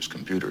all our ship's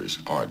computers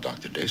are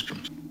Dr.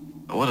 Daystром's.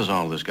 What has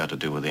all this got to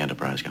do with the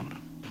Enterprise, Commodore?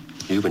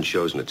 You've been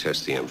chosen to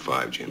test the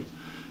M5, Jim.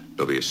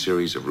 There'll be a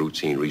series of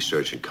routine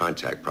research and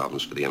contact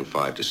problems for the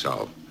M5 to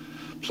solve,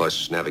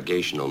 plus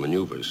navigational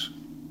maneuvers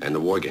and the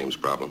war games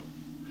problem.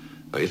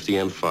 Now, if the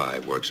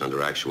M5 works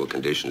under actual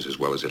conditions as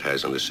well as it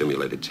has under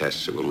simulated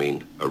tests, it will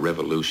mean a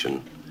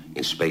revolution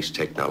in space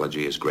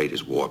technology as great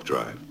as warp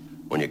drive.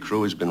 When your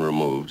crew has been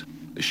removed,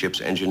 the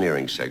ship's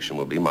engineering section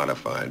will be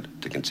modified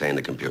to contain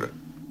the computer.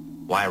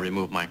 Why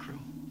remove my crew?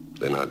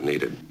 They're not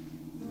needed.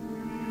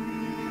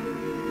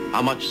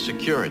 How much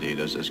security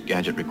does this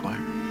gadget require?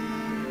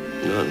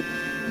 None.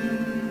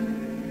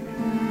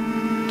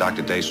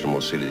 Dr. Daystrom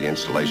will see to the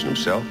installation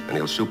himself, and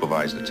he'll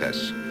supervise the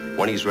tests.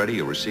 When he's ready,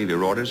 you'll receive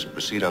your orders and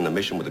proceed on the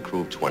mission with a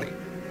crew of 20.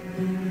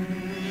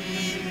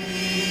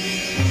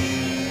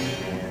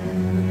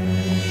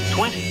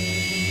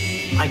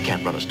 20? I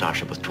can't run a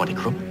starship with 20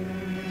 crew.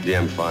 The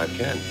M5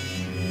 can.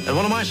 And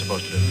what am I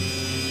supposed to do?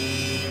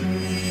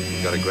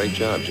 You've got a great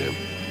job, Jim.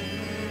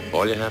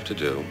 All you have to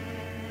do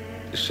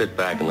is sit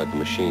back and let the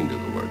machine do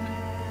the work.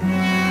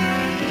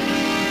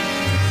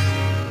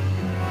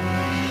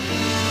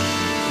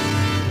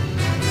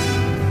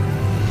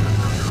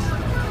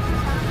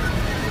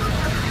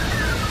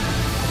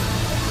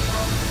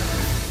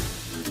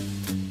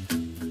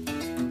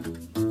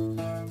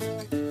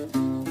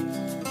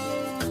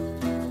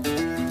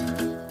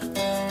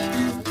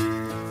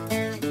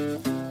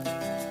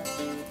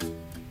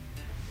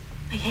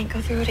 I can't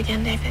go through it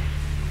again, David.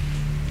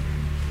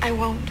 I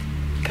won't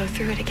go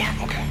through it again.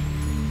 Okay.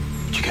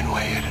 But you're getting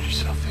way ahead of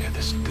yourself here.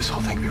 This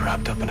whole thing will be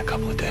wrapped up in a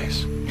couple of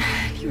days.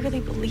 You really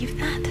believe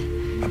that?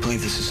 I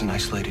believe this is an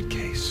isolated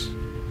case.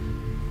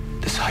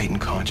 This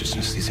heightened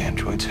consciousness these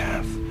androids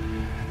have,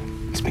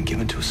 it's been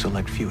given to a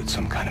select few at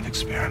some kind of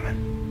experiment.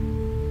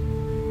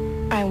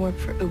 I work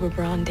for Uber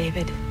Braun,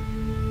 David.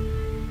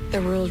 The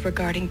rules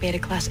regarding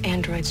beta-class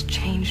androids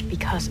changed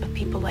because of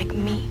people like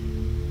me.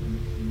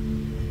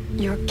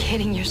 You're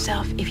kidding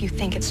yourself if you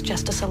think it's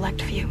just a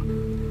select few.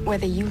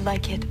 Whether you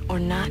like it or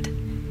not,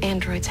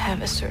 androids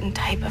have a certain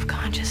type of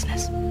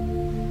consciousness.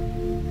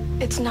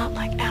 It's not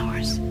like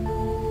ours,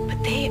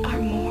 but they are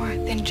more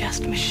than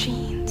just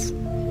machines.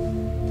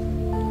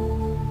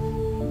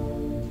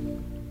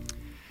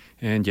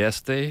 And yes,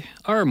 they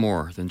are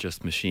more than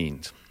just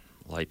machines.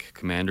 Like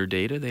Commander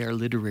Data, they are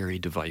literary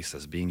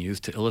devices being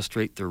used to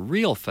illustrate the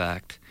real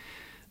fact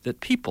that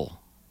people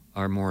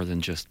are more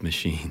than just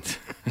machines.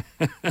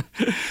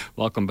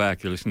 Welcome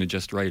back. You're listening to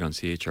Just Right on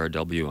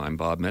CHRW. I'm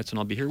Bob Metz, and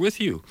I'll be here with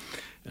you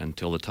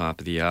until the top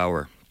of the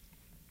hour.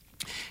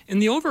 In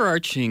the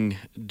overarching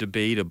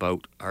debate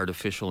about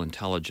artificial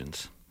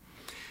intelligence,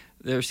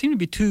 there seem to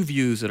be two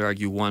views that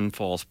argue one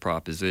false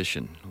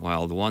proposition.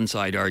 While the one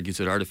side argues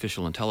that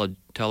artificial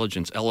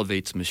intelligence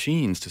elevates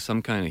machines to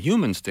some kind of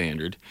human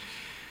standard,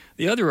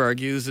 the other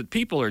argues that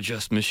people are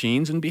just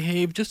machines and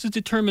behave just as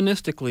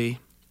deterministically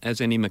as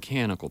any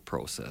mechanical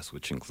process,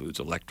 which includes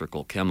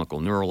electrical,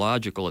 chemical,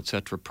 neurological,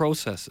 etc.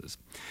 processes.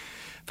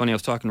 Funny, I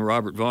was talking to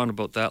Robert Vaughn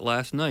about that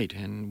last night,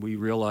 and we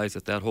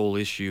realized that whole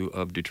issue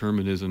of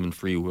determinism and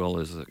free will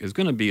is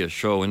going to be a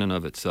show in and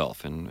of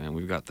itself, and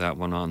we've got that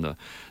one on the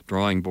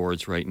drawing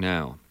boards right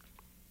now.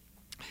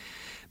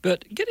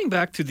 But getting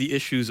back to the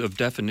issues of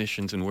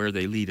definitions and where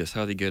they lead us,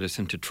 how they get us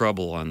into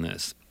trouble on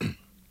this.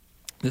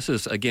 This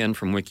is, again,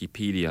 from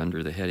Wikipedia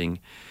under the heading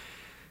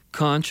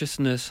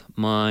Consciousness,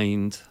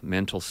 Mind,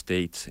 Mental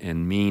States,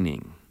 and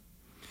Meaning.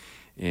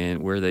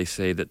 and where they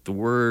say that the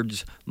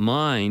words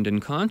mind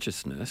and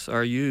consciousness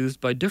are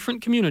used by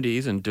different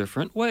communities in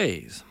different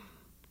ways.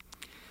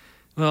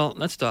 Well,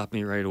 that stopped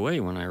me right away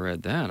when I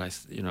read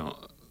that.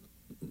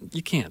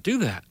 You can't do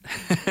that.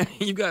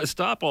 You've got to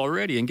stop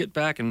already and get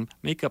back and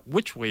make up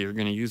which way you're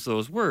going to use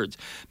those words.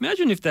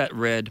 Imagine if that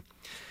read,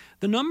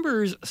 the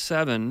numbers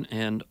 7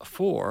 and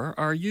 4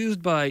 are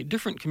used by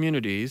different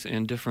communities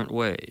in different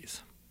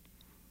ways.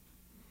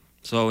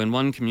 So in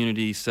one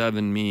community,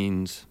 7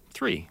 means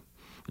 3.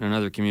 In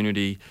another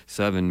community,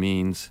 7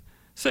 means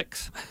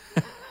 6.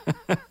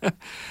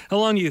 How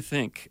long do you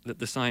think that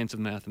the science of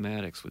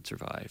mathematics would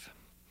survive?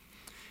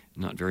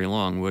 Not very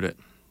long, would it?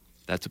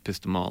 That's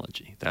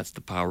epistemology. That's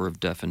the power of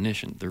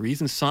definition. The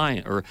reason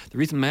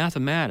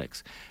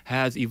mathematics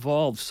has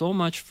evolved so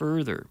much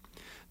further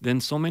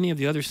than so many of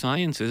the other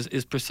sciences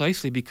is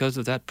precisely because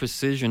of that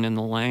precision in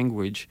the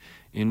language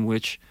in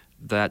which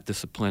that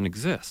discipline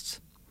exists.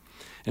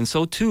 And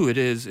so, too, it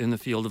is in the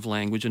field of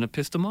language and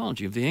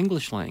epistemology, of the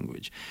English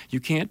language.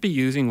 You can't be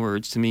using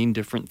words to mean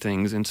different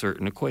things in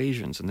certain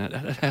equations, and that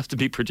has to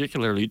be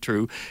particularly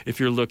true if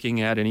you're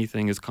looking at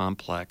anything as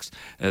complex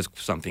as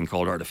something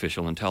called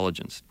artificial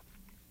intelligence.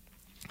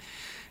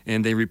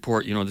 And they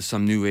report, that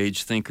some New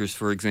Age thinkers,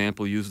 for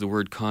example, use the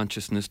word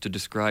consciousness to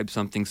describe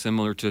something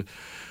similar to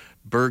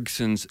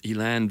Bergson's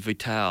élan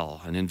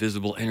vital, an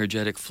invisible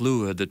energetic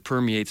fluid that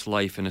permeates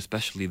life and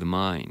especially the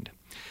mind.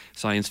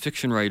 Science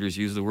fiction writers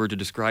use the word to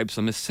describe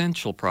some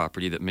essential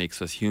property that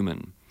makes us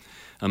human.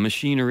 A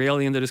machine or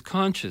alien that is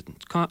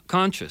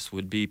conscious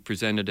would be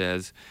presented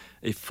as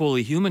a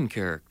fully human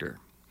character.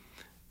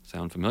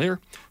 Sound familiar?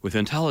 With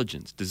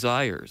intelligence,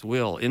 desires,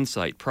 will,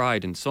 insight,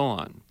 pride, and so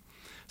on.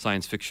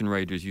 Science fiction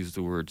writers use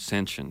the word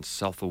sentience,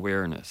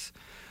 self-awareness.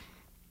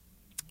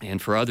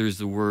 And for others,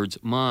 the words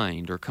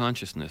mind or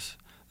consciousness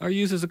are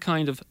used as a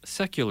kind of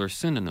secular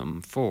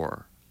synonym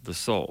for the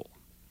soul.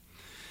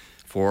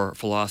 For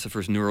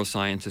philosophers,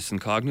 neuroscientists, and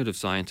cognitive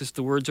scientists,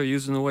 the words are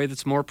used in a way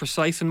that's more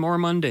precise and more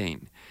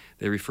mundane.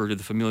 They refer to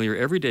the familiar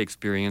everyday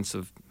experience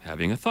of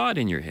having a thought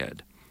in your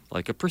head,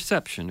 like a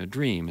perception, a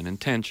dream, an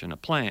intention, a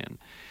plan,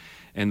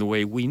 and the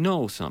way we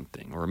know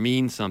something, or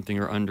mean something,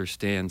 or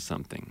understand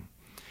something.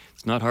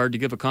 It's not hard to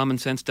give a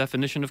common-sense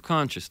definition of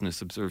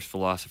consciousness, observes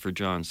philosopher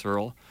John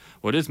Searle.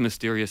 What is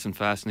mysterious and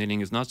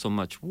fascinating is not so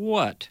much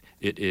what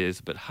it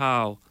is, but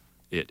how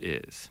it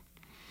is.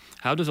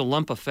 How does a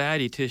lump of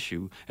fatty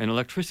tissue and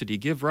electricity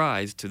give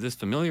rise to this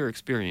familiar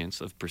experience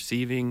of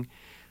perceiving,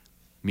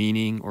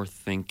 meaning, or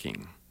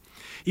thinking?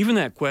 Even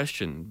that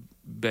question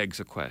begs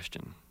a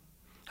question.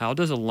 How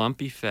does a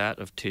lumpy fat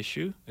of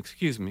tissue,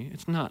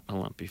 it's not a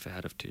lumpy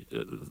fat of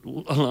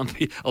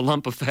a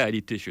lump of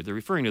fatty tissue. They're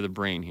referring to the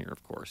brain here,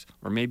 of course,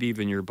 or maybe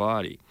even your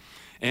body.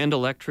 And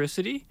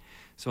electricity,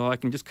 so I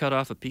can just cut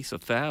off a piece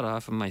of fat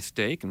off of my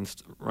steak and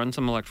run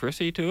some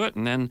electricity to it,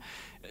 and then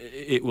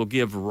it will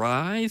give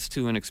rise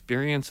to an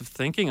experience of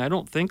thinking? I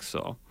don't think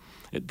so.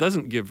 It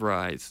doesn't give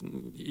rise.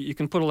 You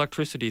can put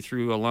electricity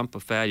through a lump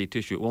of fatty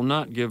tissue. It will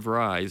not give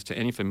rise to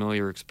any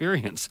familiar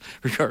experience,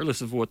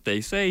 regardless of what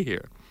they say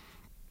here.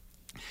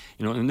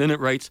 And then it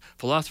writes,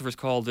 philosophers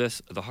call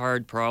this the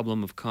hard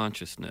problem of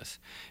consciousness.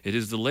 It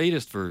is the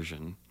latest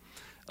version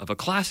of a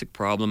classic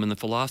problem in the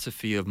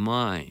philosophy of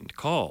mind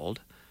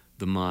called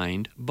the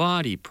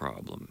mind-body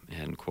problem,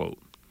 end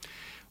quote.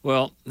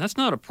 Well, that's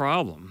not a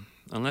problem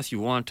unless you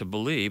want to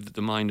believe that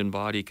the mind and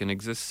body can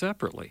exist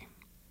separately.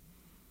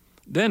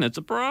 Then it's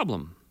a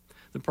problem.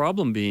 The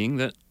problem being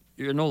that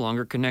you're no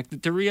longer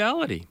connected to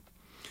reality.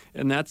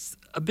 And that's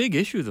a big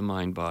issue, the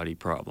mind-body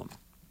problem.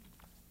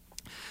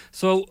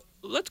 So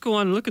let's go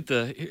on and look at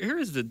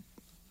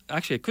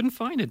actually I couldn't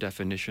find a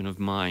definition of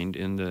mind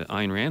in the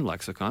Ayn Rand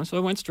lexicon, so I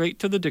went straight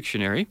to the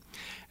dictionary,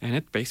 and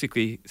it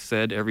basically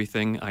said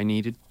everything I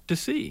needed to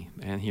see.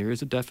 And here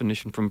is a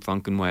definition from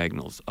Funk and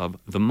Wagnalls of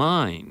the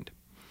mind.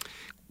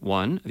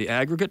 1, the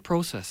aggregate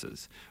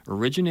processes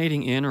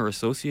originating in or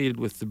associated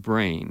with the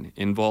brain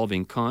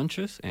involving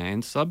conscious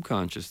and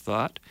subconscious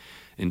thought,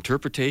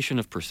 interpretation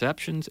of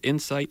perceptions,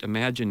 insight,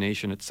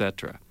 imagination,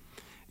 etc.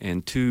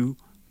 And 2,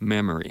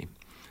 memory.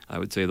 I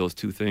would say those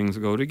two things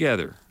go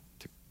together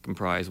to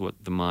comprise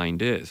what the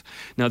mind is.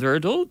 Now, there are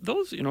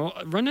those,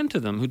 run into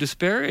them who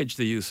disparage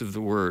the use of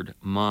the word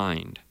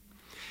mind,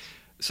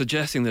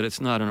 suggesting that it's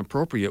not an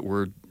appropriate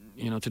word,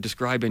 to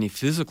describe any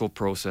physical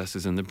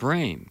processes in the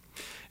brain,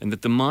 and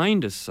that the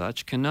mind as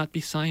such cannot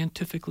be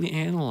scientifically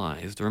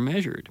analyzed or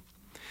measured.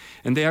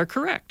 And they are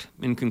correct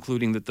in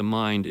concluding that the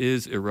mind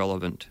is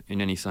irrelevant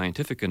in any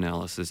scientific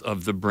analysis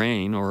of the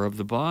brain or of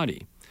the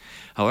body.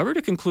 However,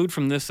 to conclude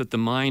from this that the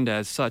mind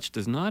as such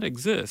does not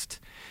exist,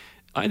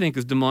 I think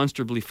is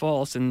demonstrably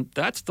false, and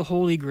that's the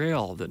holy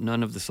grail that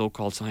none of the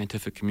so-called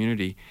scientific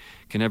community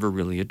can ever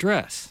really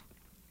address.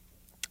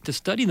 To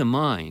study the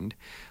mind,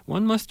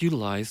 one must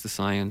utilize the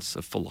science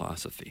of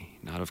philosophy,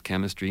 not of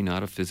chemistry,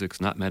 not of physics,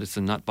 not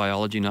medicine, not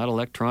biology, not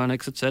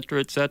electronics,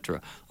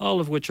 etc., all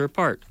of which are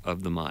part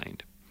of the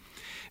mind.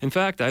 In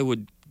fact, I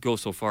would go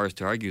so far as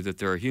to argue that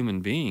there are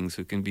human beings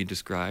who can be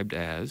described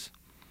as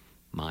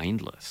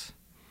mindless.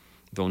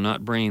 though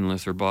not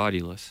brainless or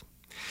bodiless.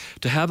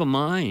 To have a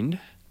mind,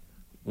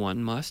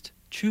 one must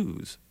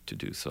choose to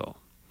do so.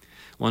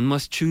 One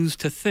must choose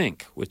to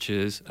think, which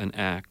is an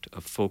act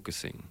of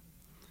focusing.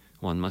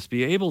 One must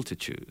be able to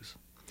choose.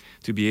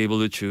 To be able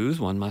to choose,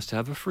 one must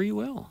have a free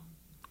will.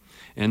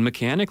 And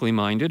mechanically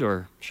minded,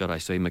 or should I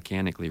say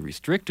mechanically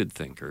restricted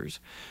thinkers,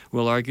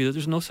 will argue that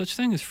there's no such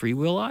thing as free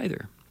will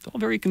either. It's all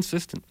very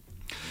consistent.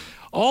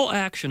 All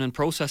action and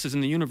processes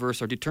in the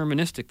universe are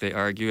deterministic, they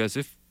argue, as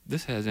if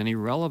this has any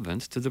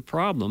relevance to the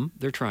problem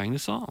they're trying to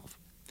solve.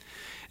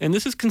 And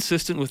this is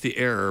consistent with the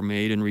error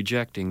made in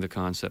rejecting the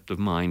concept of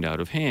mind out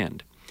of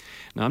hand.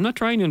 Now, I'm not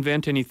trying to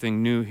invent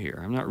anything new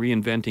here. I'm not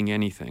reinventing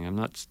anything. I'm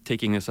not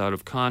taking this out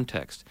of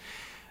context.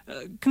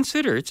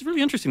 Consider, it's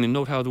really interesting to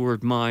note how the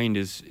word mind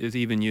is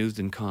even used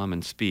in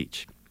common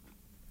speech.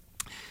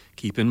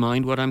 Keep in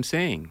mind what I'm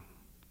saying.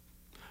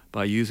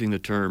 By using the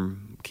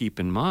term keep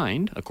in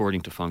mind,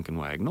 according to Funk and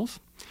Wagnalls,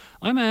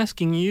 I'm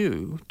asking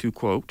you to,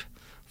 quote,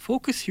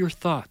 focus your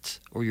thoughts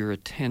or your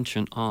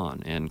attention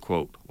on, end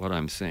quote, what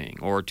I'm saying,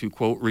 or to,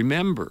 quote,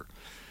 remember,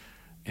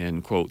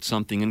 end quote,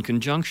 something in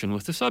conjunction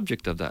with the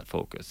subject of that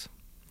focus.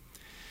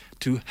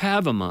 To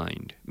have a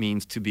mind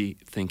means to be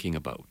thinking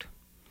about.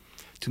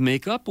 To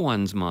make up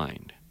one's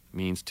mind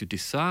means to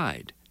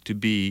decide, to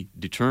be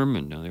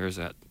determined. Now there's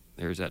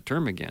that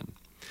term again.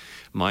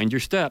 Mind your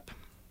step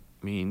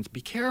means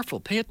be careful,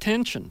 pay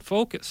attention,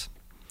 focus.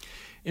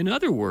 In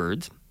other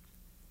words,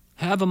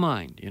 have a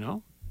mind,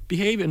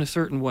 behave in a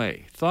certain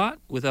way. Thought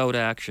without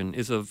action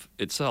is of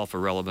itself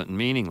irrelevant and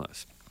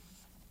meaningless.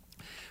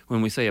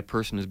 When we say a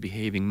person is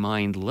behaving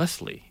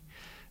mindlessly,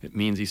 it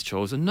means he's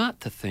chosen not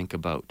to think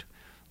about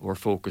or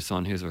focus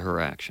on his or her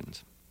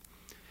actions.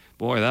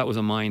 Boy, that was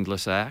a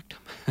mindless act.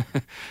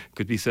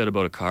 Could be said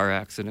about a car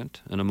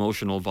accident, an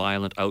emotional,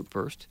 violent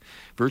outburst,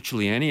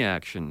 virtually any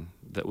action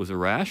that was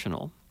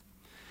irrational.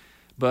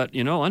 But,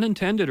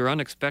 unintended or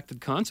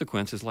unexpected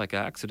consequences like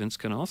accidents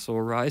can also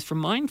arise from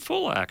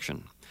mindful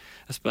action,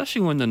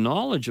 especially when the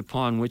knowledge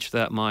upon which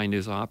that mind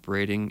is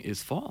operating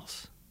is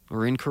false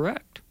or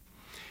incorrect.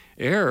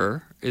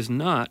 Error is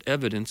not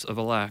evidence of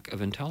a lack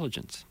of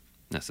intelligence,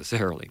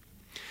 necessarily.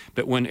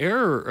 But when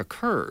error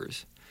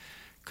occurs,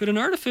 could an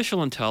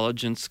artificial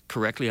intelligence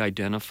correctly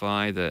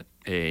identify that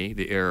A,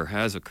 the error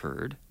has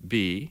occurred,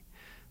 B,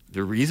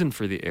 the reason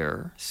for the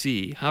error,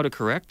 C, how to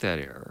correct that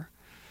error?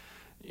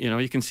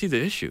 You can see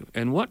the issue.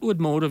 And what would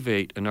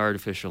motivate an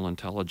artificial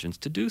intelligence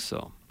to do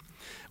so?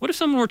 What if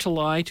someone were to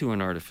lie to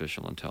an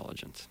artificial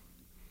intelligence?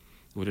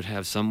 Would it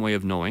have some way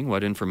of knowing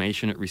what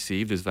information it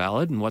received is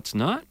valid and what's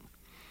not?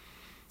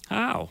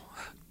 How?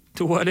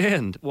 To what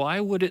end? Why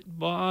would it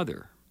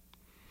bother?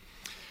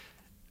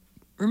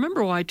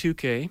 Remember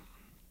Y2K?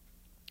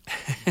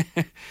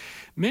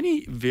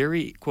 Many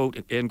very,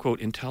 quote, end quote,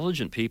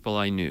 intelligent people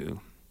I knew,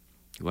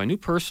 who I knew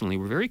personally,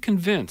 were very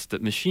convinced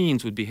that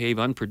machines would behave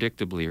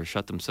unpredictably or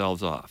shut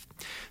themselves off,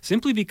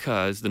 simply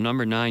because the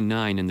number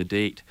 99 in the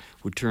date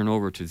would turn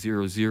over to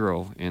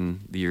 00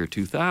 in the year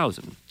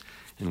 2000,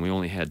 and we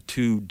only had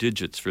 2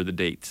 digits for the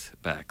dates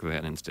back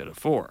then instead of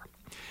 4.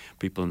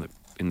 People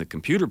in the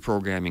computer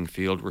programming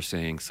field were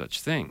saying such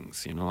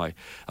things.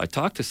 I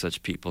talked to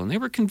such people, and they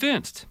were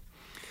convinced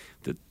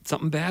that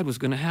something bad was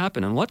going to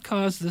happen. And what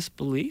caused this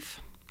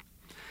belief?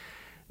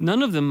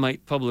 None of them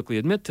might publicly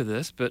admit to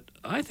this, but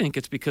I think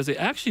it's because they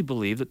actually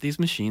believed that these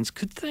machines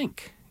could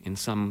think in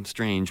some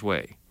strange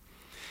way.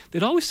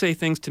 They'd always say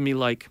things to me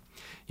like,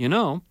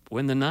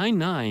 when the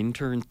 99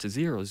 turns to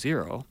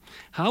 00,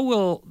 how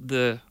will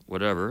the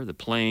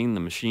plane, the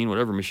machine,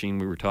 whatever machine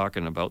we were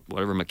talking about,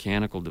 whatever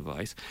mechanical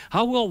device,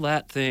 how will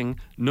that thing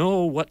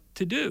know what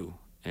to do,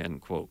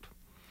 end quote.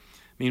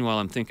 Meanwhile,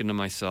 I'm thinking to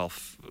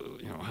myself,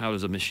 how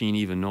does a machine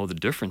even know the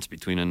difference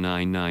between a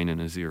 99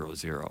 and a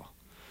 00?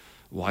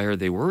 Why are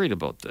they worried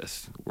about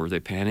this? Were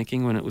they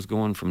panicking when it was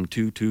going from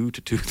 22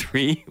 to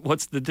 23?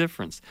 What's the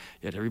difference?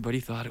 Yet everybody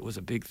thought it was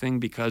a big thing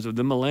because of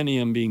the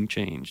millennium being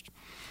changed.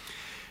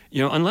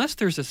 Unless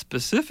there's a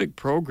specific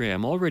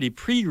program already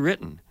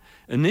pre-written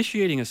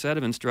initiating a set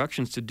of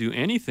instructions to do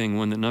anything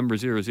when the number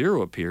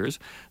 00 appears,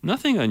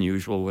 nothing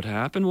unusual would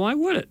happen. Why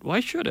would it? Why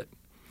should it?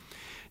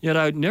 Yet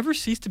I would never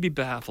cease to be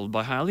baffled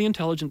by highly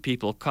intelligent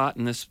people caught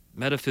in this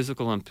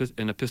metaphysical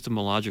and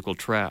epistemological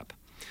trap.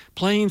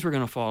 Planes were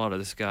going to fall out of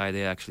the sky,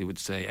 they actually would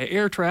say.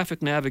 Air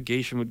traffic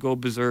navigation would go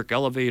berserk.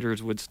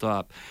 Elevators would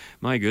stop.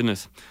 My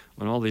goodness,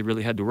 when all they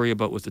really had to worry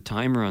about was the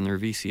timer on their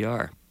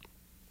VCR.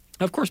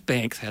 Of course,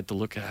 banks had to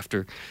look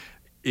after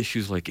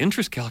issues like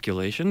interest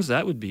calculations.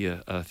 That would be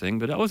a thing,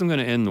 but that wasn't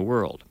going to end the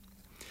world.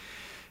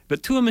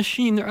 But to a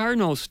machine, there are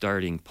no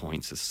starting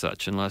points as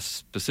such, unless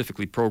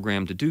specifically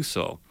programmed to do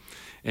so.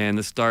 And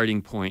the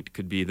starting point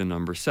could be the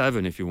number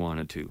 7 if you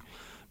wanted to.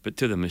 But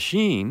to the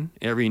machine,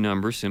 every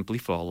number simply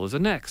follows a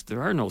next.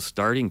 There are no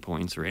starting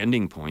points or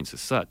ending points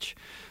as such.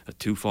 A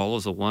 2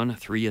 follows a 1, a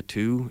 3 a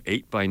 2,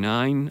 8 by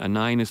 9. A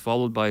 9 is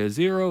followed by a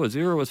 0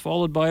 is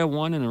followed by a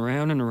 1, and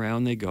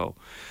around they go.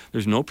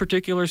 There's no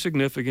particular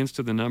significance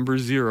to the number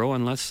 0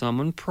 unless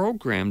someone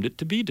programmed it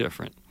to be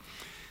different.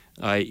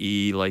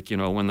 i.e., like,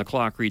 when the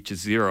clock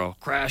reaches 0,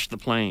 crash the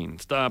plane,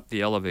 stop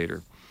the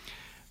elevator.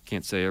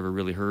 Can't say I ever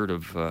really heard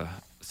of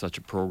such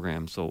a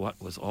program, so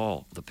what was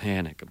all the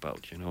panic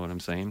about? You know what I'm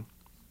saying?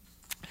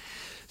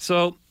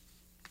 So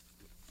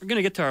we're going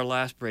to get to our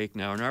last break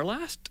now, and our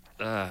last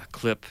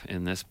clip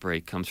in this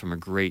break comes from a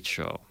great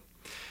show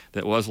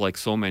that was, like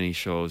so many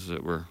shows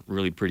that were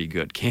really pretty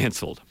good,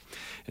 canceled.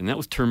 And that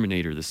was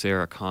Terminator, the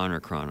Sarah Connor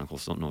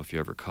Chronicles. Don't know if you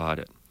ever caught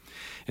it.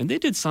 And they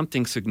did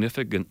something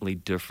significantly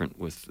different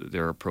with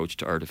their approach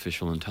to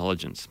artificial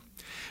intelligence.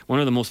 One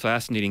of the most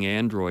fascinating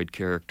android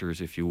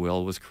characters, if you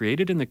will, was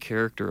created in the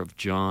character of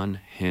John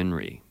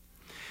Henry,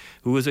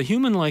 who is a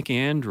human-like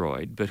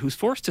android, but who's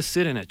forced to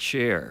sit in a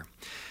chair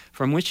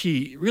from which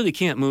he really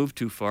can't move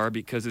too far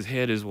because his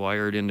head is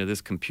wired into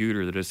this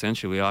computer that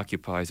essentially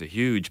occupies a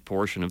huge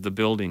portion of the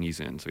building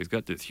he's in. So he's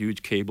got this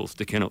huge cable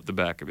sticking out the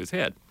back of his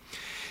head.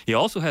 He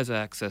also has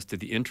access to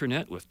the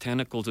internet with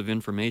tentacles of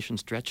information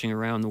stretching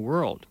around the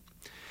world.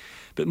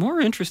 But more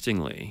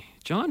interestingly,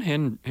 John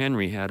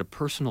Henry had a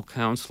personal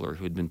counselor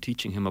who had been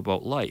teaching him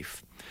about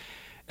life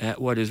at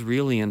what is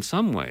really, in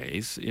some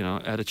ways,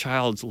 at a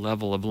child's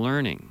level of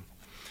learning.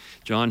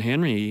 John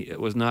Henry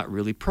was not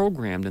really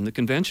programmed in the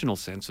conventional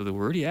sense of the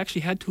word. He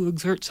actually had to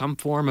exert some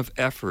form of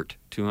effort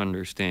to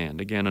understand.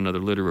 Again, another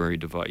literary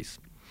device.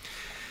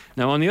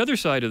 Now, on the other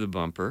side of the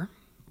bumper,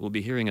 we'll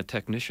be hearing a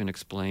technician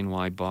explain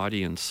why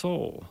body and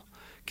soul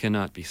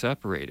cannot be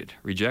separated,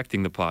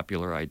 rejecting the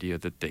popular idea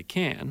that they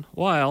can,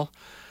 while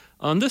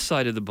on this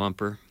side of the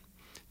bumper,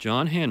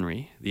 John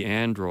Henry, the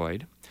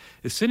android,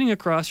 is sitting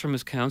across from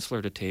his counselor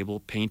at a table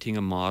painting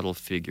a model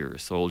figure, a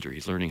soldier.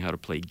 He's learning how to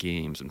play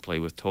games and play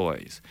with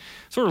toys,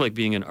 sort of like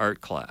being in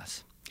art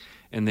class.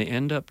 And they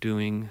end up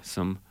doing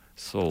some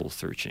soul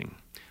searching.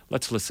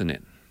 Let's listen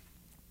in.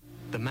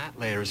 The matte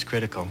layer is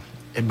critical.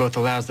 It both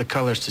allows the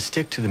colors to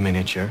stick to the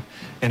miniature,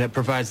 and it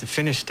provides the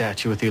finished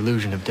statue with the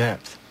illusion of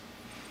depth.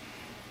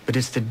 But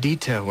it's the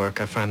detail work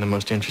I find the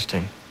most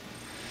interesting.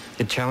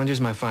 It challenges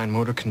my fine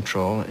motor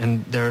control,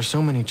 and there are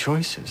so many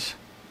choices.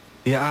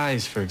 The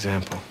eyes, for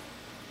example.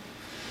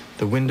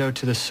 The window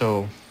to the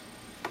soul.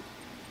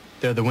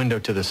 They're the window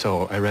to the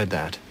soul. I read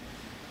that.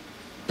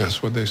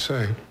 That's what they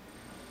say.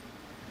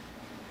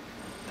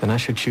 Then I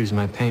should choose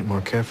my paint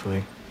more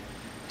carefully.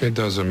 It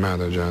doesn't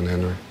matter, John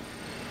Henry.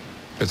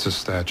 It's a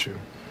statue.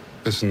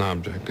 It's an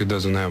object. It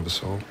doesn't have a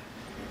soul.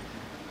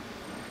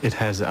 It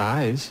has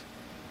eyes.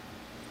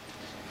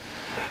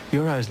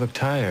 Your eyes look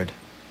tired.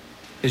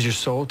 Is your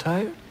soul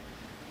tired?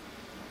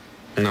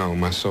 No,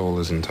 my soul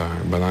isn't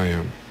tired, but I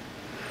am.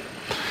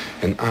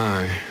 And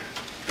I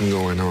am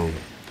going home.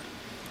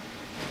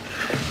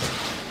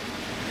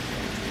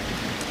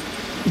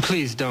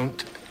 Please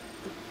don't.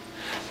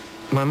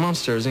 My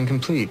monster is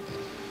incomplete.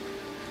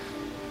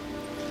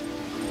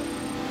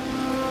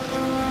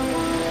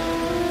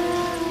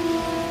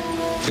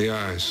 The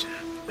eyes.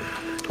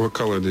 What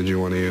color did you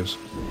want to use?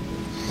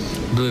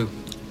 Blue.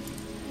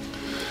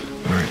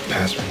 All right,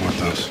 pass me one of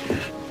those.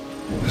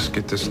 Let's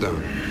get this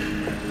done.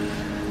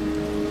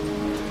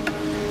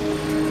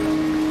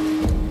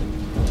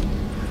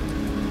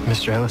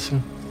 Mr.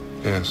 Ellison?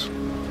 Yes.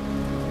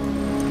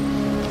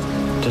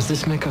 Does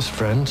this make us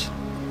friends?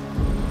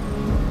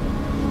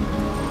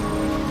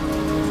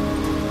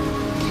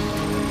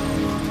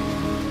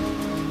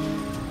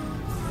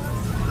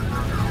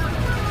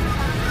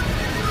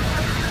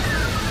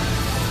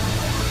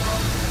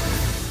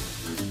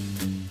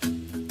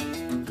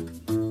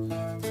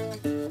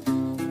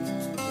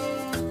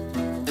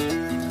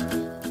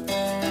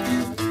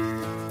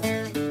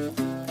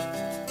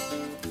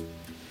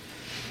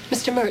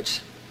 Mr. Murch,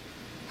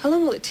 how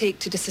long will it take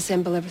to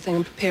disassemble everything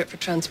and prepare it for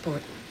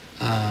transport?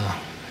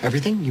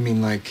 Everything? You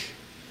mean like...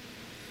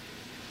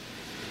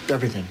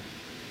 everything?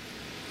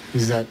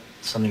 Is that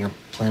something you're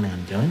planning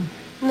on doing?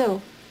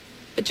 No,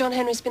 but John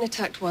Henry's been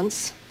attacked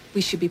once.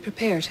 We should be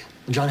prepared.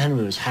 John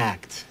Henry was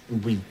hacked.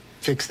 We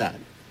fixed that.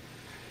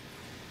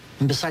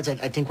 And besides,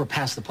 I think we're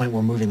past the point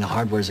where moving the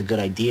hardware is a good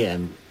idea.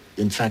 And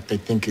in fact, I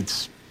think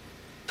it's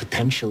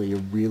potentially a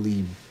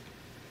really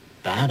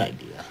bad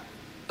idea.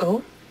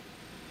 Oh?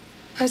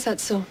 How's that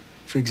so?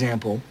 For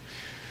example,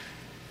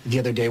 the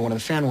other day, one of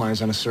the fan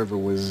wires on a server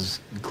was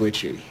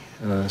glitchy,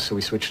 so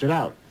we switched it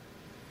out.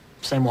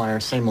 Same wire,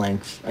 same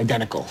length,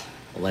 identical,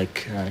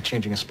 like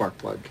changing a spark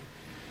plug.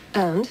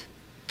 And?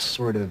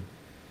 Sort of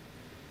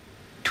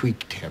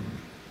tweaked him.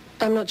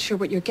 I'm not sure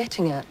what you're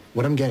getting at.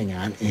 What I'm getting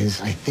at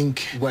is I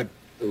think what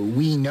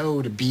we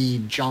know to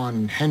be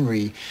John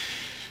Henry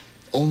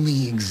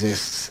only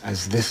exists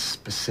as this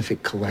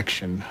specific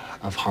collection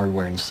of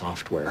hardware and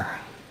software.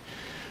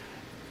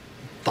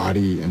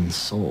 Body and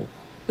soul.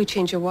 We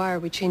change a wire,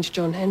 we change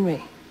John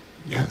Henry.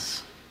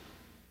 Yes.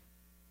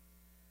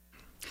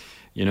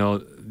 You know,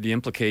 the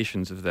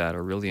implications of that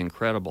are really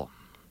incredible.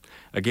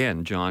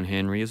 Again, John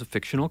Henry is a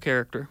fictional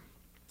character,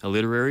 a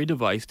literary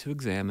device to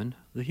examine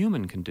the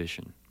human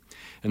condition.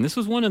 And this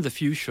was one of the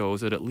few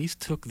shows that at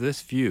least took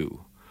this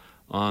view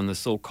on the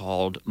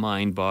so-called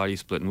mind-body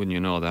split. And wouldn't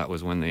you know, that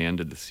was when they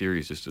ended the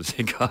series, just as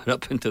they got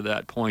up into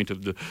that point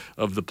of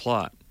the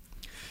plot.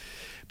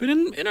 But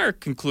in our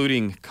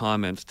concluding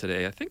comments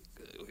today, I think,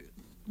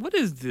 what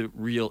is the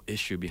real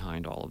issue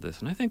behind all of this?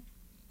 And I think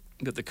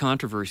that the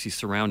controversies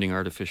surrounding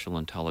artificial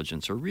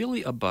intelligence are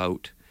really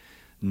about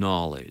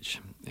knowledge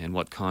and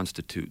what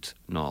constitutes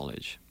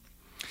knowledge.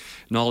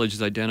 Knowledge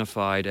is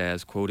identified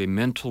as, quote, a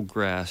mental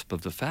grasp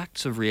of the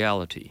facts of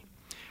reality,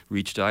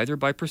 reached either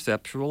by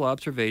perceptual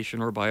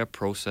observation or by a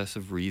process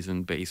of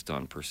reason based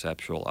on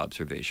perceptual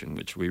observation,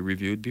 which we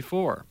reviewed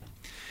before.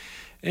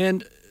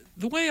 And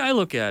the way I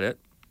look at it,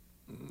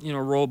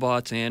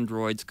 robots,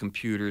 androids,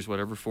 computers,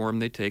 whatever form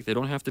they take, they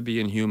don't have to be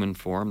in human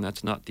form.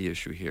 That's not the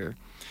issue here.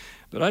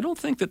 But I don't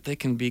think that they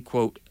can be,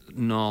 quote,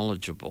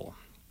 knowledgeable.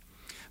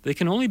 They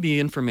can only be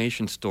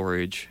information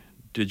storage,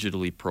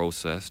 digitally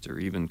processed, or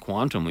even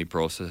quantumly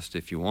processed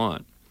if you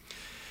want.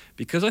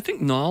 Because I think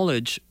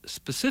knowledge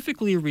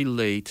specifically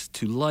relates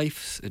to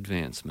life's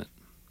advancement,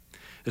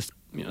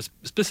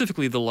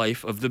 specifically the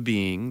life of the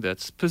being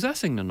that's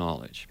possessing the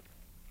knowledge.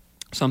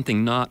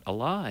 Something not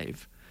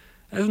alive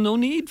has no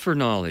need for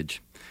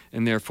knowledge,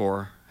 and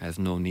therefore has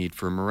no need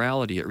for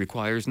morality. It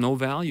requires no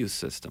value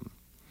system.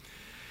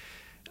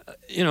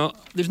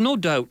 There's no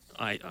doubt,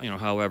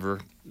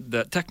 however,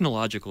 that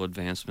technological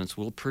advancements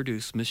will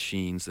produce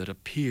machines that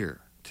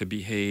appear to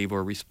behave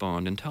or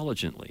respond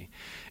intelligently,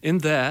 in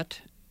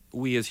that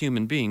we as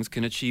human beings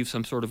can achieve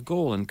some sort of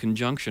goal in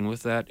conjunction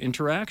with that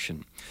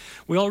interaction.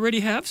 We already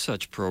have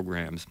such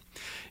programs.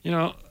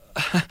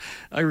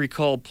 I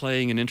recall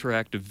playing an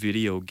interactive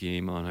video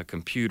game on a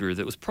computer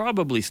that was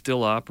probably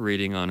still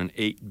operating on an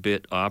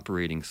 8-bit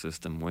operating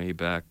system way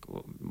back,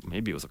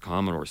 maybe it was a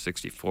Commodore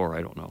 64,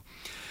 I don't know.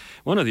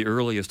 One of the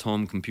earliest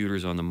home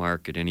computers on the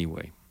market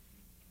anyway.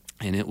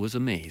 And it was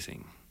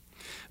amazing.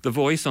 The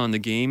voice on the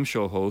game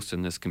show host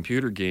in this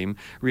computer game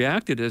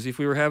reacted as if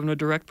we were having a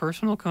direct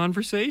personal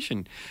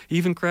conversation. He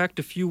even cracked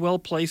a few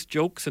well-placed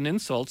jokes and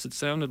insults that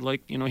sounded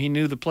like, he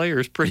knew the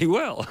players pretty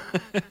well.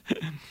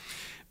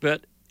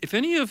 But if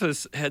any of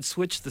us had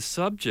switched the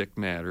subject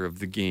matter of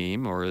the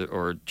game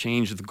or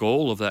changed the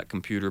goal of that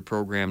computer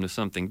program to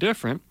something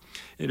different,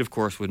 it of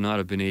course would not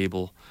have been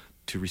able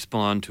to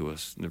respond to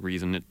us. The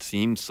reason it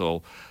seemed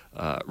so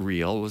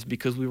real was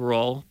because we were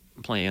all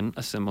playing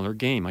a similar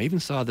game. I even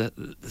saw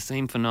the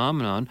same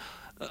phenomenon,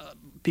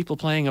 people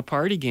playing a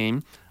party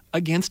game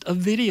against a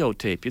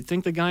videotape. You'd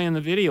think the guy in the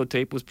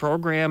videotape was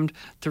programmed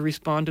to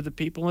respond to the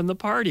people in the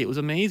party. It was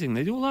amazing.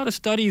 They do a lot of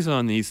studies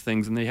on these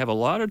things, and they have a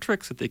lot of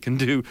tricks that they can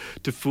do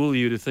to fool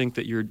you to think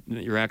that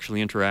you're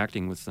actually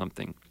interacting with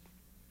something.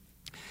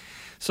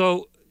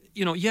 So,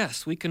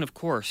 yes, we can, of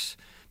course,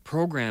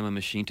 program a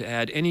machine to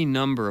add any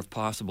number of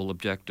possible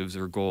objectives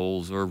or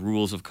goals or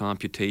rules of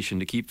computation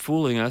to keep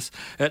fooling us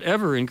at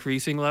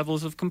ever-increasing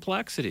levels of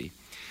complexity.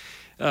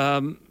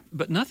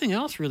 But nothing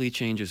else really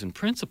changes in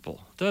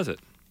principle, does it?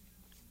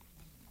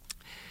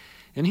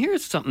 And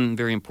here's something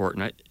very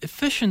important.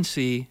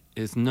 Efficiency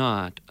is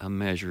not a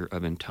measure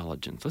of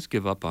intelligence. Let's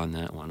give up on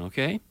that one,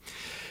 okay?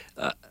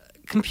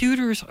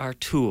 Computers are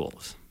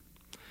tools.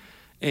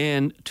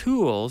 And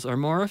tools are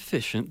more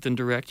efficient than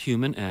direct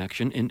human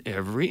action in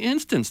every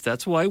instance.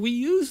 That's why we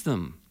use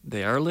them.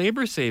 They are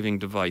labor-saving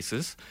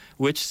devices,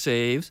 which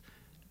saves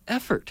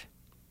effort,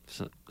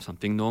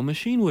 something no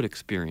machine would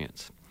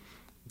experience.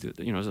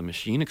 Does a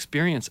machine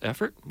experience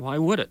effort? Why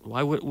would it?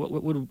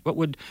 What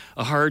would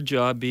a hard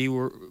job be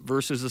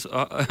versus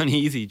an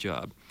easy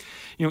job?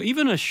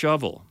 Even a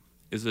shovel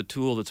is a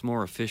tool that's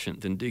more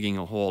efficient than digging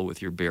a hole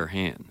with your bare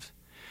hands.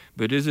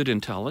 But is it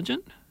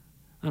intelligent?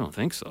 I don't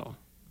think so.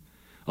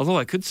 Although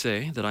I could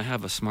say that I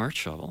have a smart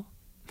shovel.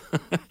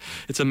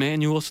 It's a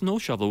manual snow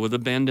shovel with a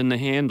bend in the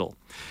handle,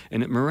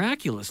 and it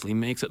miraculously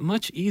makes it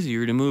much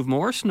easier to move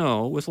more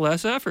snow with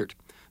less effort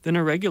than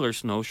a regular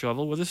snow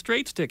shovel with a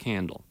straight stick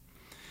handle.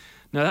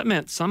 Now, that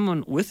meant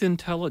someone with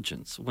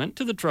intelligence went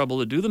to the trouble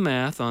to do the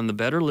math on the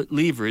better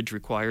leverage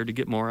required to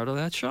get more out of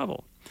that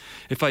shovel.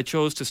 If I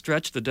chose to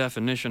stretch the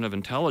definition of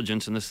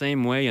intelligence in the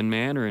same way and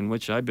manner in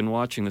which I've been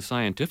watching the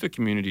scientific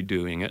community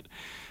doing it,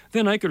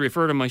 then I could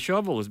refer to my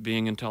shovel as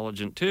being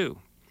intelligent too.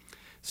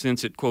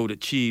 Since it, quote,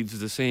 achieves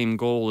the same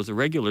goal as a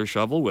regular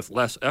shovel with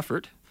less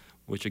effort,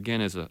 which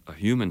again is a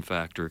human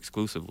factor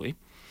exclusively,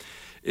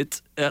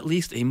 it's at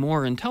least a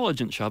more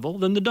intelligent shovel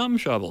than the dumb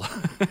shovel.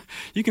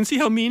 You can see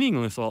how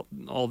meaningless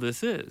all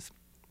this is.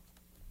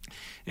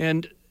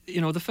 And,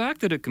 the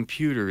fact that a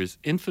computer is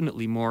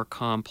infinitely more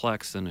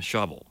complex than a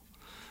shovel,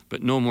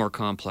 but no more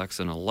complex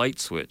than a light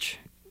switch,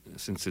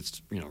 since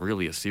it's,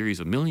 really a series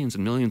of millions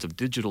and millions of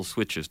digital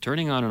switches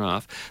turning on and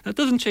off, that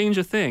doesn't change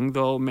a thing,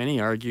 though many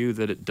argue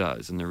that it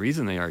does. And the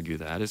reason they argue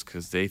that is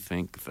because they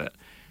think that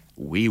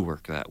we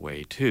work that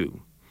way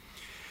too.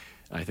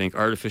 I think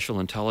artificial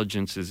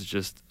intelligence is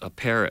just a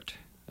parrot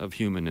of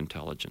human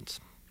intelligence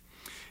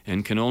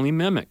and can only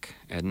mimic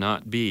and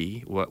not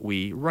be what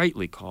we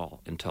rightly call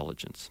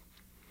intelligence.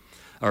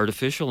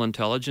 Artificial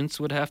intelligence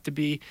would have to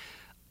be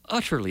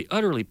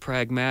utterly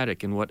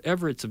pragmatic in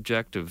whatever its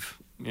objective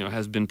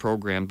has been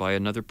programmed by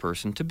another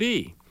person to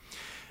be.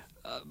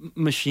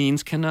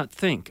 Machines cannot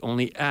think,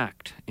 only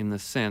act in the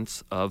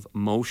sense of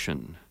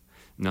motion.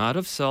 not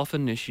of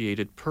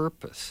self-initiated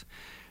purpose.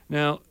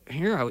 Now,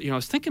 here, I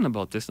was thinking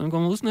about this, and I'm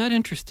going, well, isn't that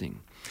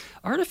interesting?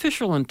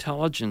 Artificial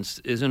intelligence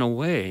is, in a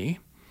way,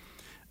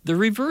 the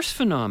reverse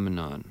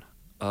phenomenon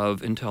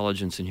of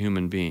intelligence in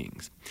human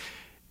beings.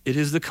 It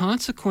is the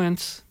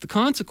consequence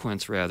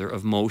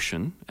of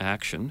motion,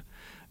 action,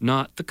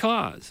 not the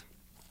cause.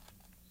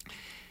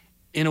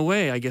 In a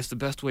way, I guess the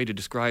best way to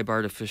describe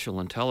artificial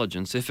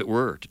intelligence, if it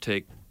were to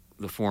take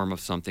the form of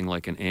something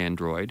like an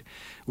android,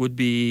 would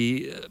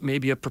be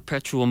maybe a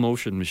perpetual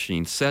motion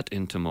machine set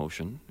into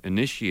motion,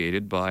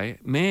 initiated by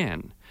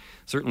man.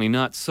 Certainly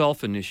not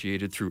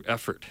self-initiated through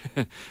effort,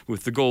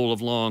 with the goal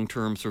of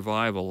long-term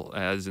survival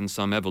as in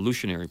some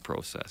evolutionary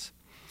process.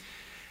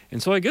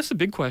 And so I guess the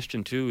big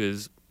question, too,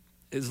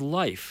 is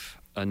life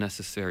a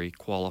necessary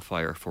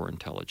qualifier for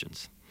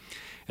intelligence?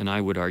 And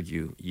I would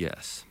argue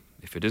yes.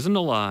 If it isn't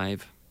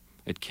alive,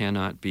 it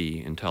cannot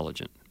be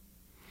intelligent.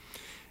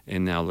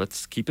 And now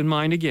let's keep in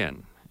mind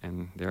again,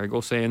 and there I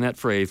go saying that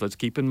phrase, let's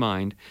keep in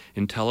mind,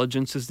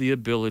 intelligence is the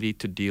ability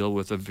to deal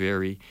with a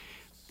very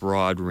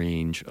broad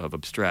range of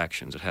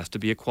abstractions. It has to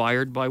be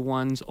acquired by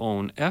one's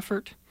own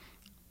effort,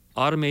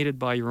 automated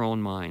by your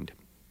own mind.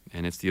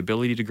 And it's the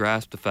ability to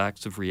grasp the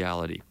facts of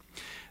reality.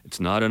 It's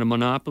not a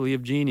monopoly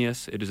of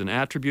genius. It is an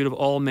attribute of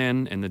all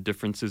men, and the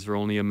differences are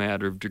only a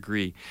matter of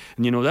degree.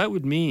 And that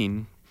would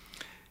mean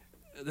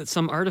that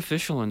some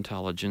artificial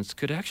intelligence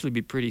could actually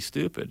be pretty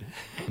stupid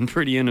and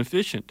pretty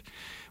inefficient,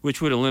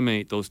 which would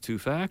eliminate those two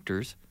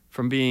factors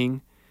from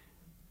being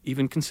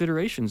even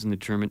considerations in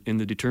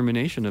the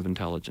determination of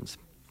intelligence.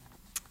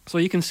 So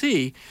you can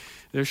see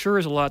there sure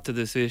is a lot to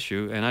this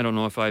issue, and I don't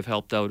know if I've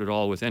helped out at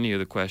all with any of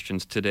the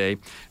questions today.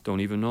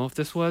 Don't even know if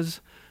this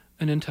was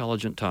an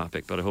intelligent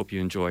topic, but I hope you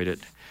enjoyed it,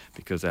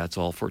 because that's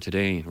all for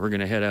today. We're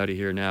going to head out of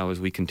here now as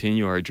we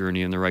continue our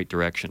journey in the right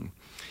direction.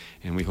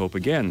 And we hope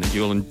again that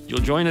you'll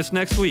join us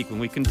next week when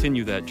we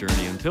continue that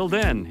journey. Until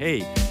then,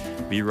 hey,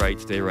 be right,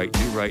 stay right,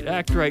 do right,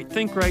 act right,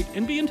 think right,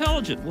 and be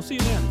intelligent. We'll see you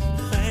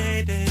then.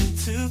 Fade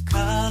into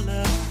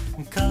color,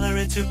 and color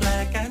into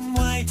black and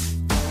white.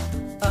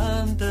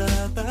 Under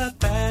the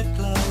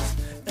bedclothes,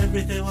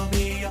 everything will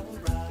be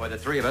alright. Boy, the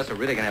three of us are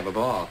really gonna have a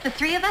ball. The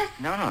three of us?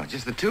 No,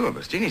 just the two of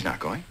us. Jeannie's not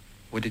going.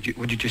 What did you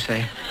just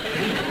say?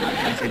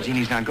 I said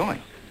Jeannie's not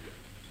going.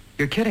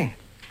 You're kidding.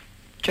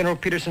 General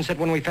Peterson said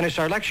when we finished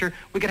our lecture,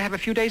 we could have a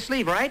few days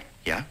leave, right?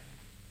 Yeah.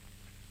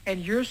 And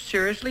you're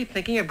seriously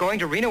thinking of going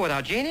to Reno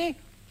without Jeannie?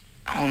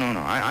 Oh, no.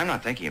 I'm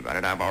not thinking about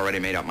it. I've already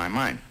made up my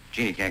mind.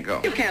 Jeannie can't go.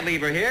 You can't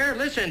leave her here.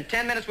 Listen,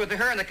 10 minutes with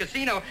her in the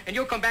casino, and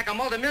you'll come back a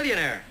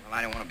multimillionaire. Well,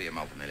 I don't want to be a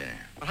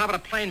multimillionaire. Well, how about a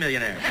plain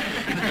millionaire?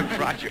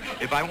 Roger,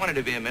 if I wanted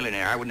to be a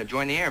millionaire, I wouldn't have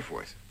joined the Air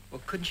Force.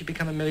 Well, couldn't you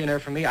become a millionaire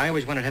for me? I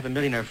always wanted to have a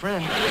millionaire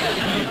friend.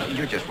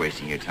 You're just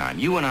wasting your time.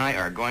 You and I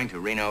are going to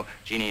Reno.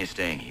 Jeannie is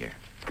staying here.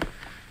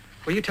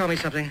 Will you tell me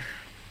something?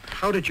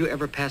 How did you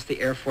ever pass the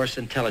Air Force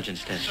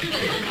intelligence test?